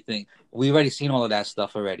and everything. We already seen all of that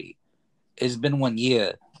stuff already. It's been 1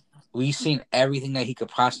 year. We've seen everything that he could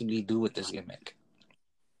possibly do with this gimmick.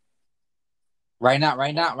 Right now,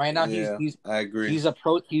 yeah, I agree. He's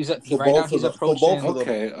approaching the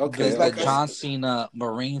John Cena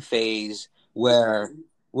Marine phase where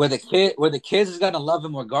the kids is gonna love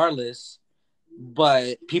him regardless,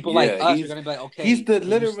 but people like us are gonna be like, okay, he's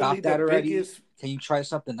literally stop that already. Biggest, can you try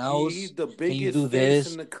something else? He's the biggest. Can you do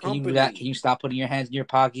this? Can you do that? Can you stop putting your hands in your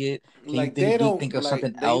pocket? Can you think of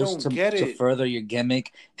something else to further your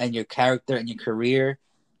gimmick and your character and your career?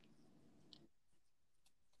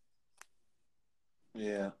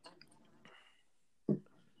 Yeah.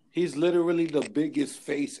 He's literally the biggest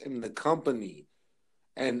face in the company.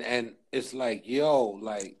 And it's like, yo,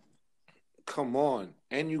 like, come on.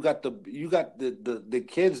 And you got the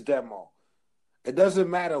kids demo. It doesn't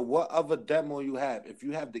matter what other demo you have. If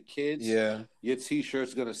you have the kids, your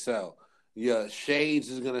t-shirt's gonna sell. Your shades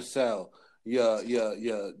is gonna sell.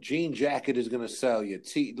 Your jean jacket is gonna sell. Your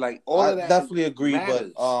like all of that. I definitely agree,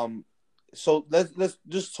 matters. but so let's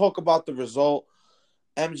just talk about the result.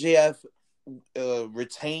 MJF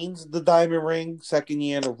retains the diamond ring, second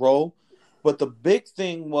year in a row, but the big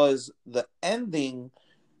thing was the ending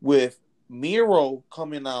with Miro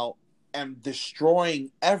coming out and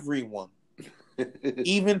destroying everyone,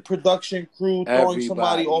 even production crew throwing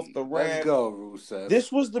somebody off the ramp. Let's go, Rusev.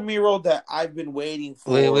 This was the Miro that I've been waiting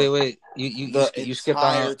for. Wait! You skipped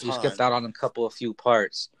out on a few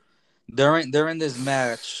parts during this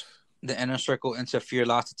match. The Inner Circle interfered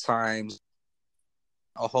lots of times.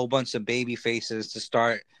 A whole bunch of baby faces to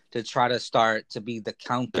try to be the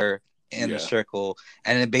counter in the circle,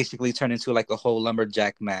 and it basically turned into like a whole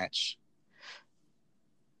lumberjack match.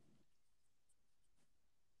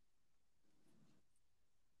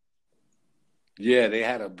 Yeah, they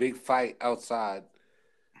had a big fight outside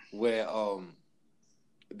where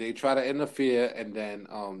they try to interfere, and then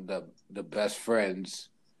the best friends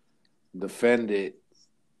defended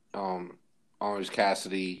Orange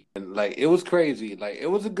Cassidy, and like it was crazy. Like it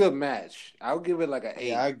was a good match. I'll give it like an 8.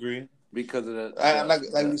 Yeah, I agree because of like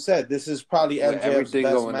you said, this is probably MJF's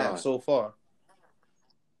best match so far.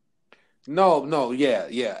 No, yeah.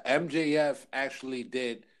 MJF actually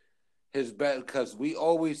did his best because we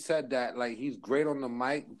always said that like he's great on the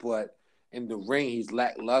mic, but in the ring he's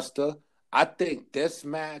lackluster. I think this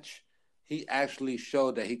match he actually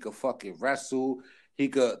showed that he could fucking wrestle. He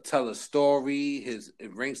could tell a story, his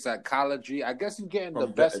ring psychology. I guess he's getting the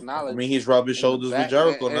best knowledge. I mean, he's rubbing shoulders with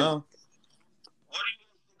Jericho now.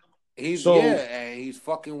 So, and he's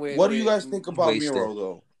fucking with what do you guys think about Wasted. Miro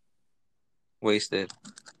though? Wasted.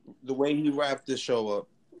 The way he wrapped this show up.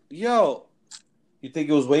 Yo. You think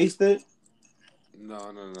it was wasted?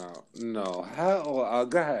 No. How?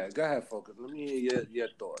 Go ahead, Focus. Let me hear your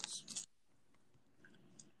thoughts.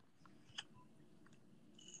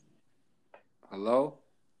 Hello.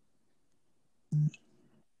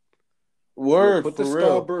 Word, put for the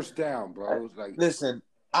real. starburst down, bro. Like, listen,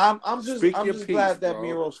 I'm just piece, glad that bro.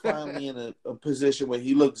 Miro's finally in a position where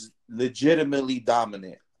he looks legitimately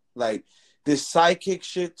dominant. Like this sidekick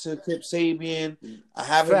shit to Kip Sabian, I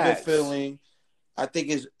haven't been feeling. I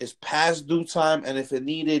think it's past due time, and if it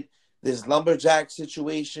needed this lumberjack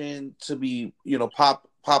situation to be, pop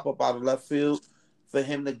up out of left field for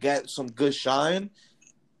him to get some good shine,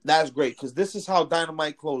 that's great. Because this is how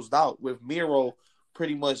Dynamite closed out, with Miro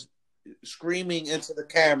pretty much screaming into the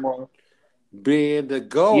camera, being the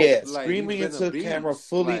GOAT, screaming into the camera,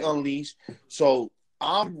 fully unleashed. So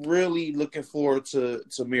I'm really looking forward to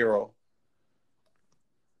Miro.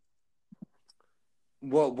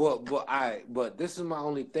 But this is my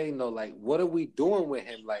only thing though. Like, what are we doing with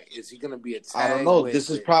him? Like, is he gonna be a tag? I don't know. This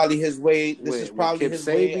is probably his way. This is probably Kip his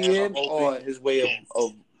way, Sabian, or his way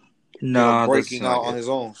of breaking out on his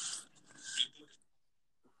own.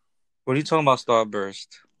 What are you talking about, Starburst?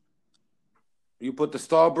 You put the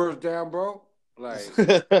Starburst down, bro? Like,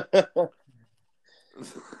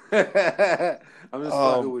 I'm just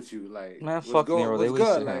fucking with you. Like, man, fuck Miro. What's They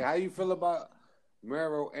good? him. Like, how you feel about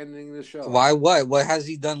Miro ending the show? Why? What has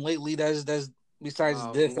he done lately? That's besides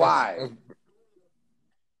this. Why?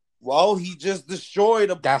 Well, he just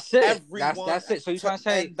destroyed that's it. Everyone. That's it. So you're trying to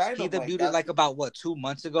say he debuted like about 2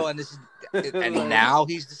 months ago, and this is and now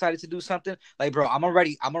he's decided to do something. Like, bro, I'm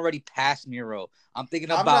already past Miro. I'm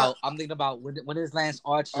thinking about when is Lance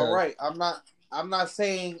Archer. All right, I'm not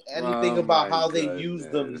saying anything about how they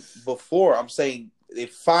used them before. I'm saying they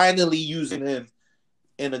finally using him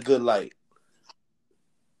in a good light.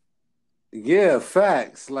 Yeah,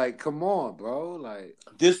 facts. Like, come on, bro. Like,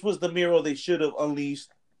 this was the Miro they should have unleashed,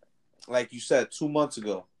 like you said, 2 months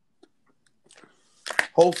ago.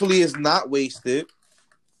 Hopefully it's not wasted.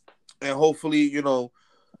 And hopefully,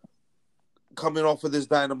 coming off of this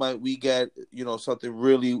Dynamite, we get, something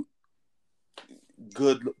really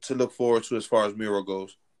good to look forward to as far as Miro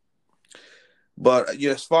goes. But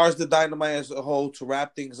as far as the Dynamite as a whole, to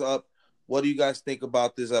wrap things up, what do you guys think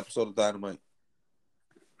about this episode of Dynamite?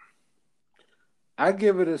 I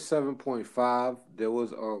give it a 7.5.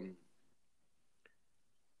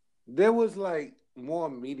 There was like more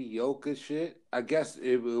mediocre shit. I guess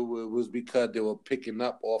it was because they were picking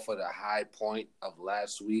up off of the high point of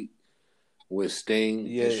last week with Sting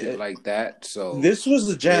and shit like that. So this was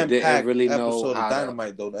a jam-packed episode of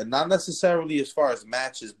Dynamite, though, and not necessarily as far as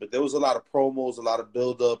matches, but there was a lot of promos, a lot of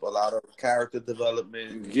build-up, a lot of character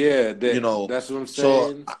development. Yeah, that's what I'm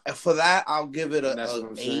saying. So for that, I'll give it an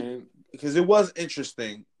 8 because it was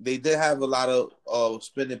interesting. They did have a lot of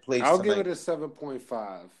spinning plates. I'll give it a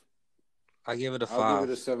 7.5. I give it a 5. I'll give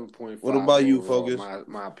it a 7.5. What about you, Focus?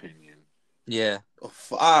 My opinion. Yeah, a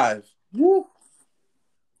 5. Woo.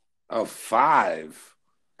 A 5.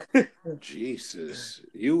 Jesus,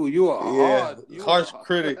 you are harsh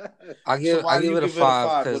critic. I give it a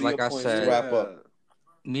 5 because, like I said, wrap up.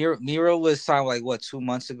 Miro was signed like 2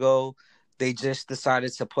 months ago. They just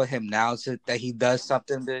decided to put him now that he does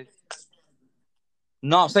something big.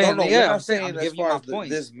 No, I'm saying I'm saying I'm giving you my point.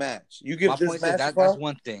 This match, you give my this point match. That's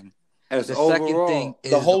one thing. As the overall, second thing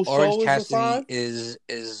is the whole Orange show Cassidy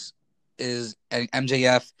is and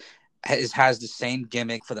MJF has the same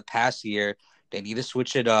gimmick for the past year. They need to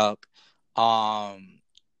switch it up. Let's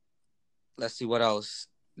see what else.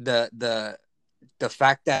 The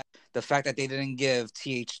fact that they didn't give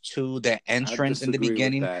TH2 their entrance in the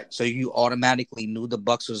beginning, so you automatically knew the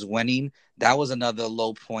Bucks was winning. That was another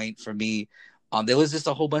low point for me. There was just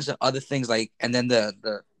a whole bunch of other things and then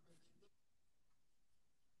the.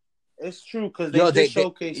 It's true because they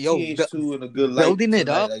showcased TH2 in a good light. Building it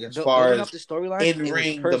up, like, as far building as up the storyline, in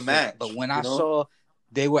ring the match. But when I saw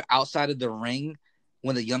they were outside of the ring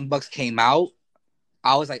when the Young Bucks came out,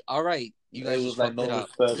 I was like, all right, you guys just fucked it up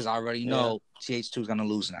because I already know TH2 is gonna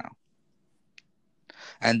lose now.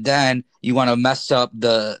 And then you want to mess up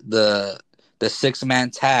the 6-man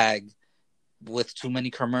tag with too many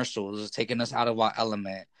commercials, taking us out of our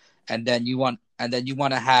element. And then you want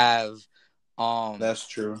to have that's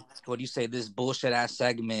true. What do you say? This bullshit ass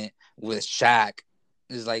segment with Shaq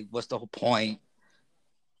is like, what's the whole point?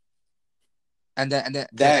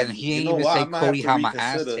 and he ain't even say, I might have Cody, to how my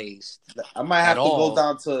ass reconsider. taste I might at have to go all.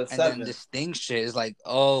 down to And then 7. this Sting shit is like,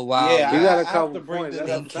 oh wow, Yeah, He yeah. got a I have couple to bring points. this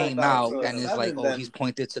That's a Sting episode fact. came down out to and is like, 7. oh, Then he's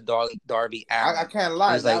pointed to Darby I Allin. can't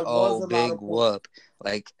lie. It's like, That oh, was a lot big of points. whoop.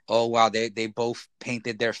 Like, oh wow, they both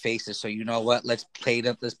painted their faces. So you know what? Let's play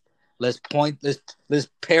them. Let's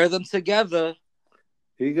pair them together.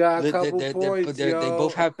 He got a couple points, yo. They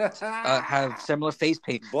both have similar face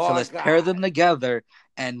paint, so Boy, let's pair them together.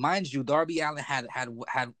 And mind you, Darby Allin had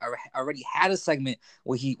already had a segment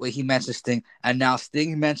where he mentioned Sting, and now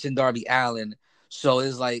Sting mentioned Darby Allin. So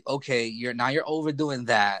it's like, okay, you're overdoing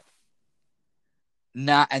that.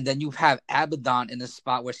 Now and then you have Abaddon in a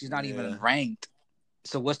spot where she's not even ranked.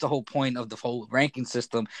 So what's the whole point of the whole ranking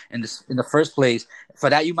system in the first place? For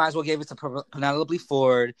that, you might as well give it to Penelope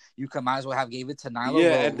Ford. You might as well have gave it to Nyla Rose.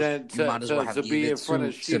 and then you might as well have to gave be it in front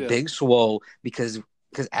of to Sheeta. Big Swole because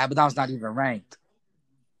Abaddon's not even ranked.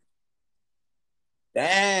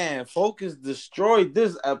 Damn, Focus destroyed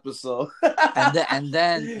this episode. and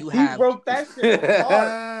then you have he broke that shit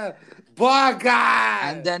apart. Boy,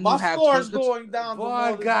 God. And then My you have score is going down the Boy,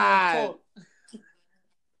 more than God.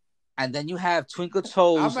 And then you have Twinkle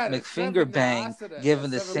Toes McFingerbang giving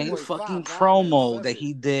the same fucking promo that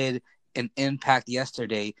he did in Impact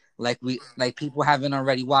yesterday. Like people haven't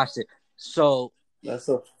already watched it. So that's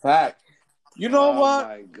a fact. You know what?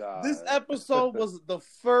 My God. This episode was the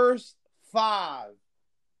first 5.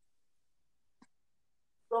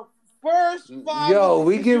 The first 5. Yo,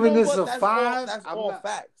 we giving this a that's 5? That's all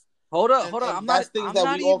facts. Hold up. I'm not even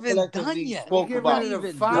done yet. Spoke about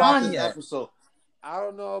throughout this episode. I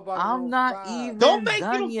don't know about I'm not 5. even don't make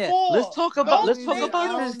done it a yet. 4. Let's talk about this. Let's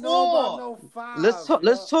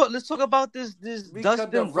talk about this because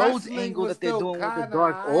Dustin Rhodes angle that they're doing with the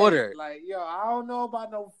Dark Order. Like, yo, I don't know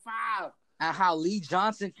about no 5. And how Lee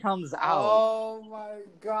Johnson comes out. Oh my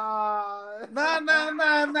God.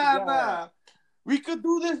 Nah. We could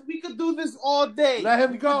do this all day. Let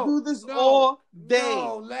him go. Do this all day.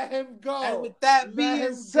 No, let him go. And with that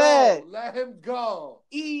being said, let him go.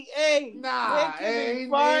 EA, Nah,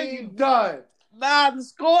 ain't done. Nah, the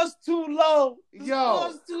score's too low.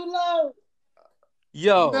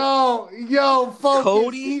 Yo, focus.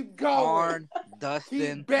 Cody, keep going. Arn,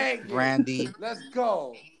 Dustin, keep Brandy. Let's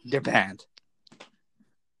go. They're banned.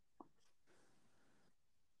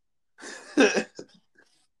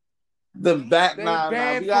 The back They nah.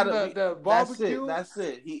 banned We gotta from the barbecue. That's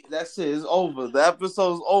it. That's it. It's over. The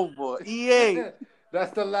episode's over. EA.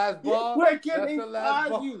 That's the last ball. Where can That's they the last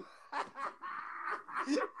find ball. you?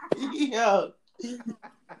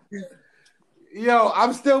 Yo,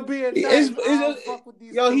 I'm still being nice.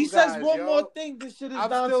 He says one more thing. This shit is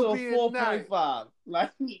down to a 4.5.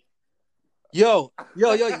 Like, Yo,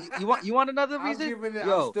 you want another reason?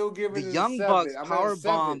 I'm still giving the it Young a 7. Bucks I'm power at a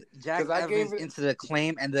 7, bombed Jack Evans into the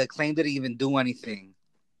Acclaim, and the Acclaim didn't even do anything.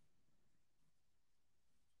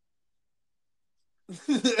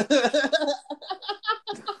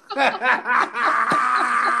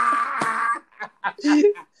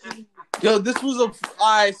 Yo, this was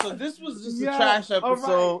alright. So this was just a trash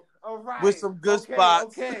episode with some good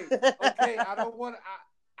spots. Okay.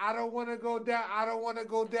 I don't want to go down. I want to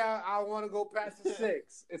go past the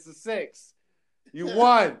 6. It's a 6. You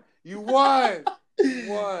won. All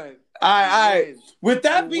right. With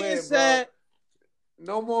that being said,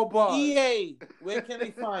 no more bars. EA, where can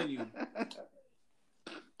they find you?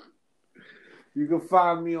 You can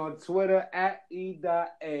find me on Twitter at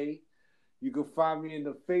E.A. You can find me in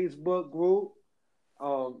the Facebook group,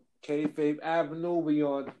 Kayfabe Avenue. We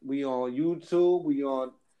on YouTube. We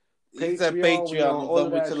on Patreon. All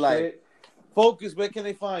of that shit. Focus. Where can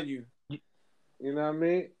they find you? You know what I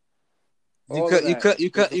mean? You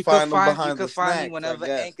could find me whenever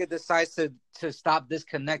Anchor decides to stop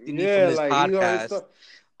disconnecting me from this podcast.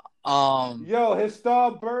 His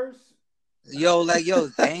starburst.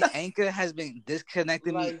 Anchor has been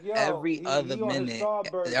disconnecting me every other minute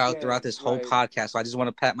throughout this whole podcast. So I just want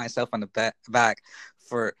to pat myself on the back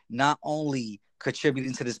for not only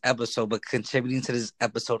contributing to this episode, but contributing to this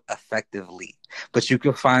episode effectively. But you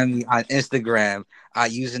can find me on Instagram. Our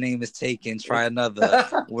username is taken. Try another.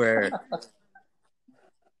 Where?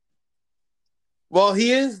 Well,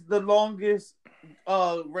 he is the longest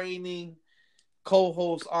reigning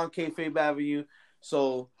co-host on Kayfabe Avenue.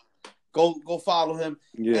 So go follow him.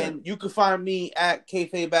 Yeah. And you can find me at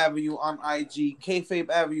Kayfabe Avenue on IG, Kayfabe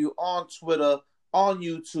Avenue on Twitter, on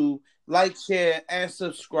YouTube. Like, share, and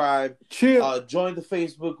subscribe. Join the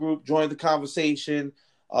Facebook group. Join the conversation.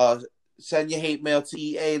 Send your hate mail to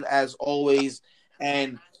EA as always.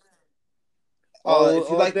 And if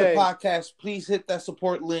you like the podcast, please hit that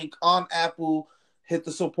support link on Apple. hit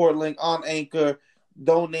the support link on Anchor,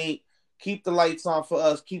 donate, keep the lights on for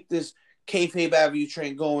us, keep this Kayfabe Avenue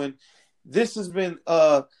train going. This has been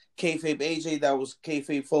Kayfabe AJ, that was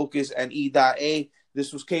Kayfabe Focus and E.A.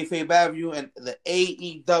 This was Kayfabe Avenue and the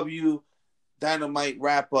AEW Dynamite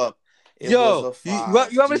wrap up. It was a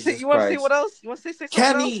five. You want me to say? You want to say what else? You want to say something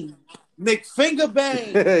Kenny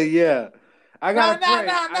McFingerbang. Yeah. I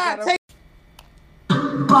gotta pray.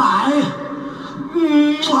 Bye.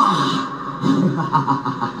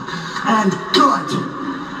 And good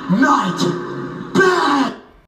night.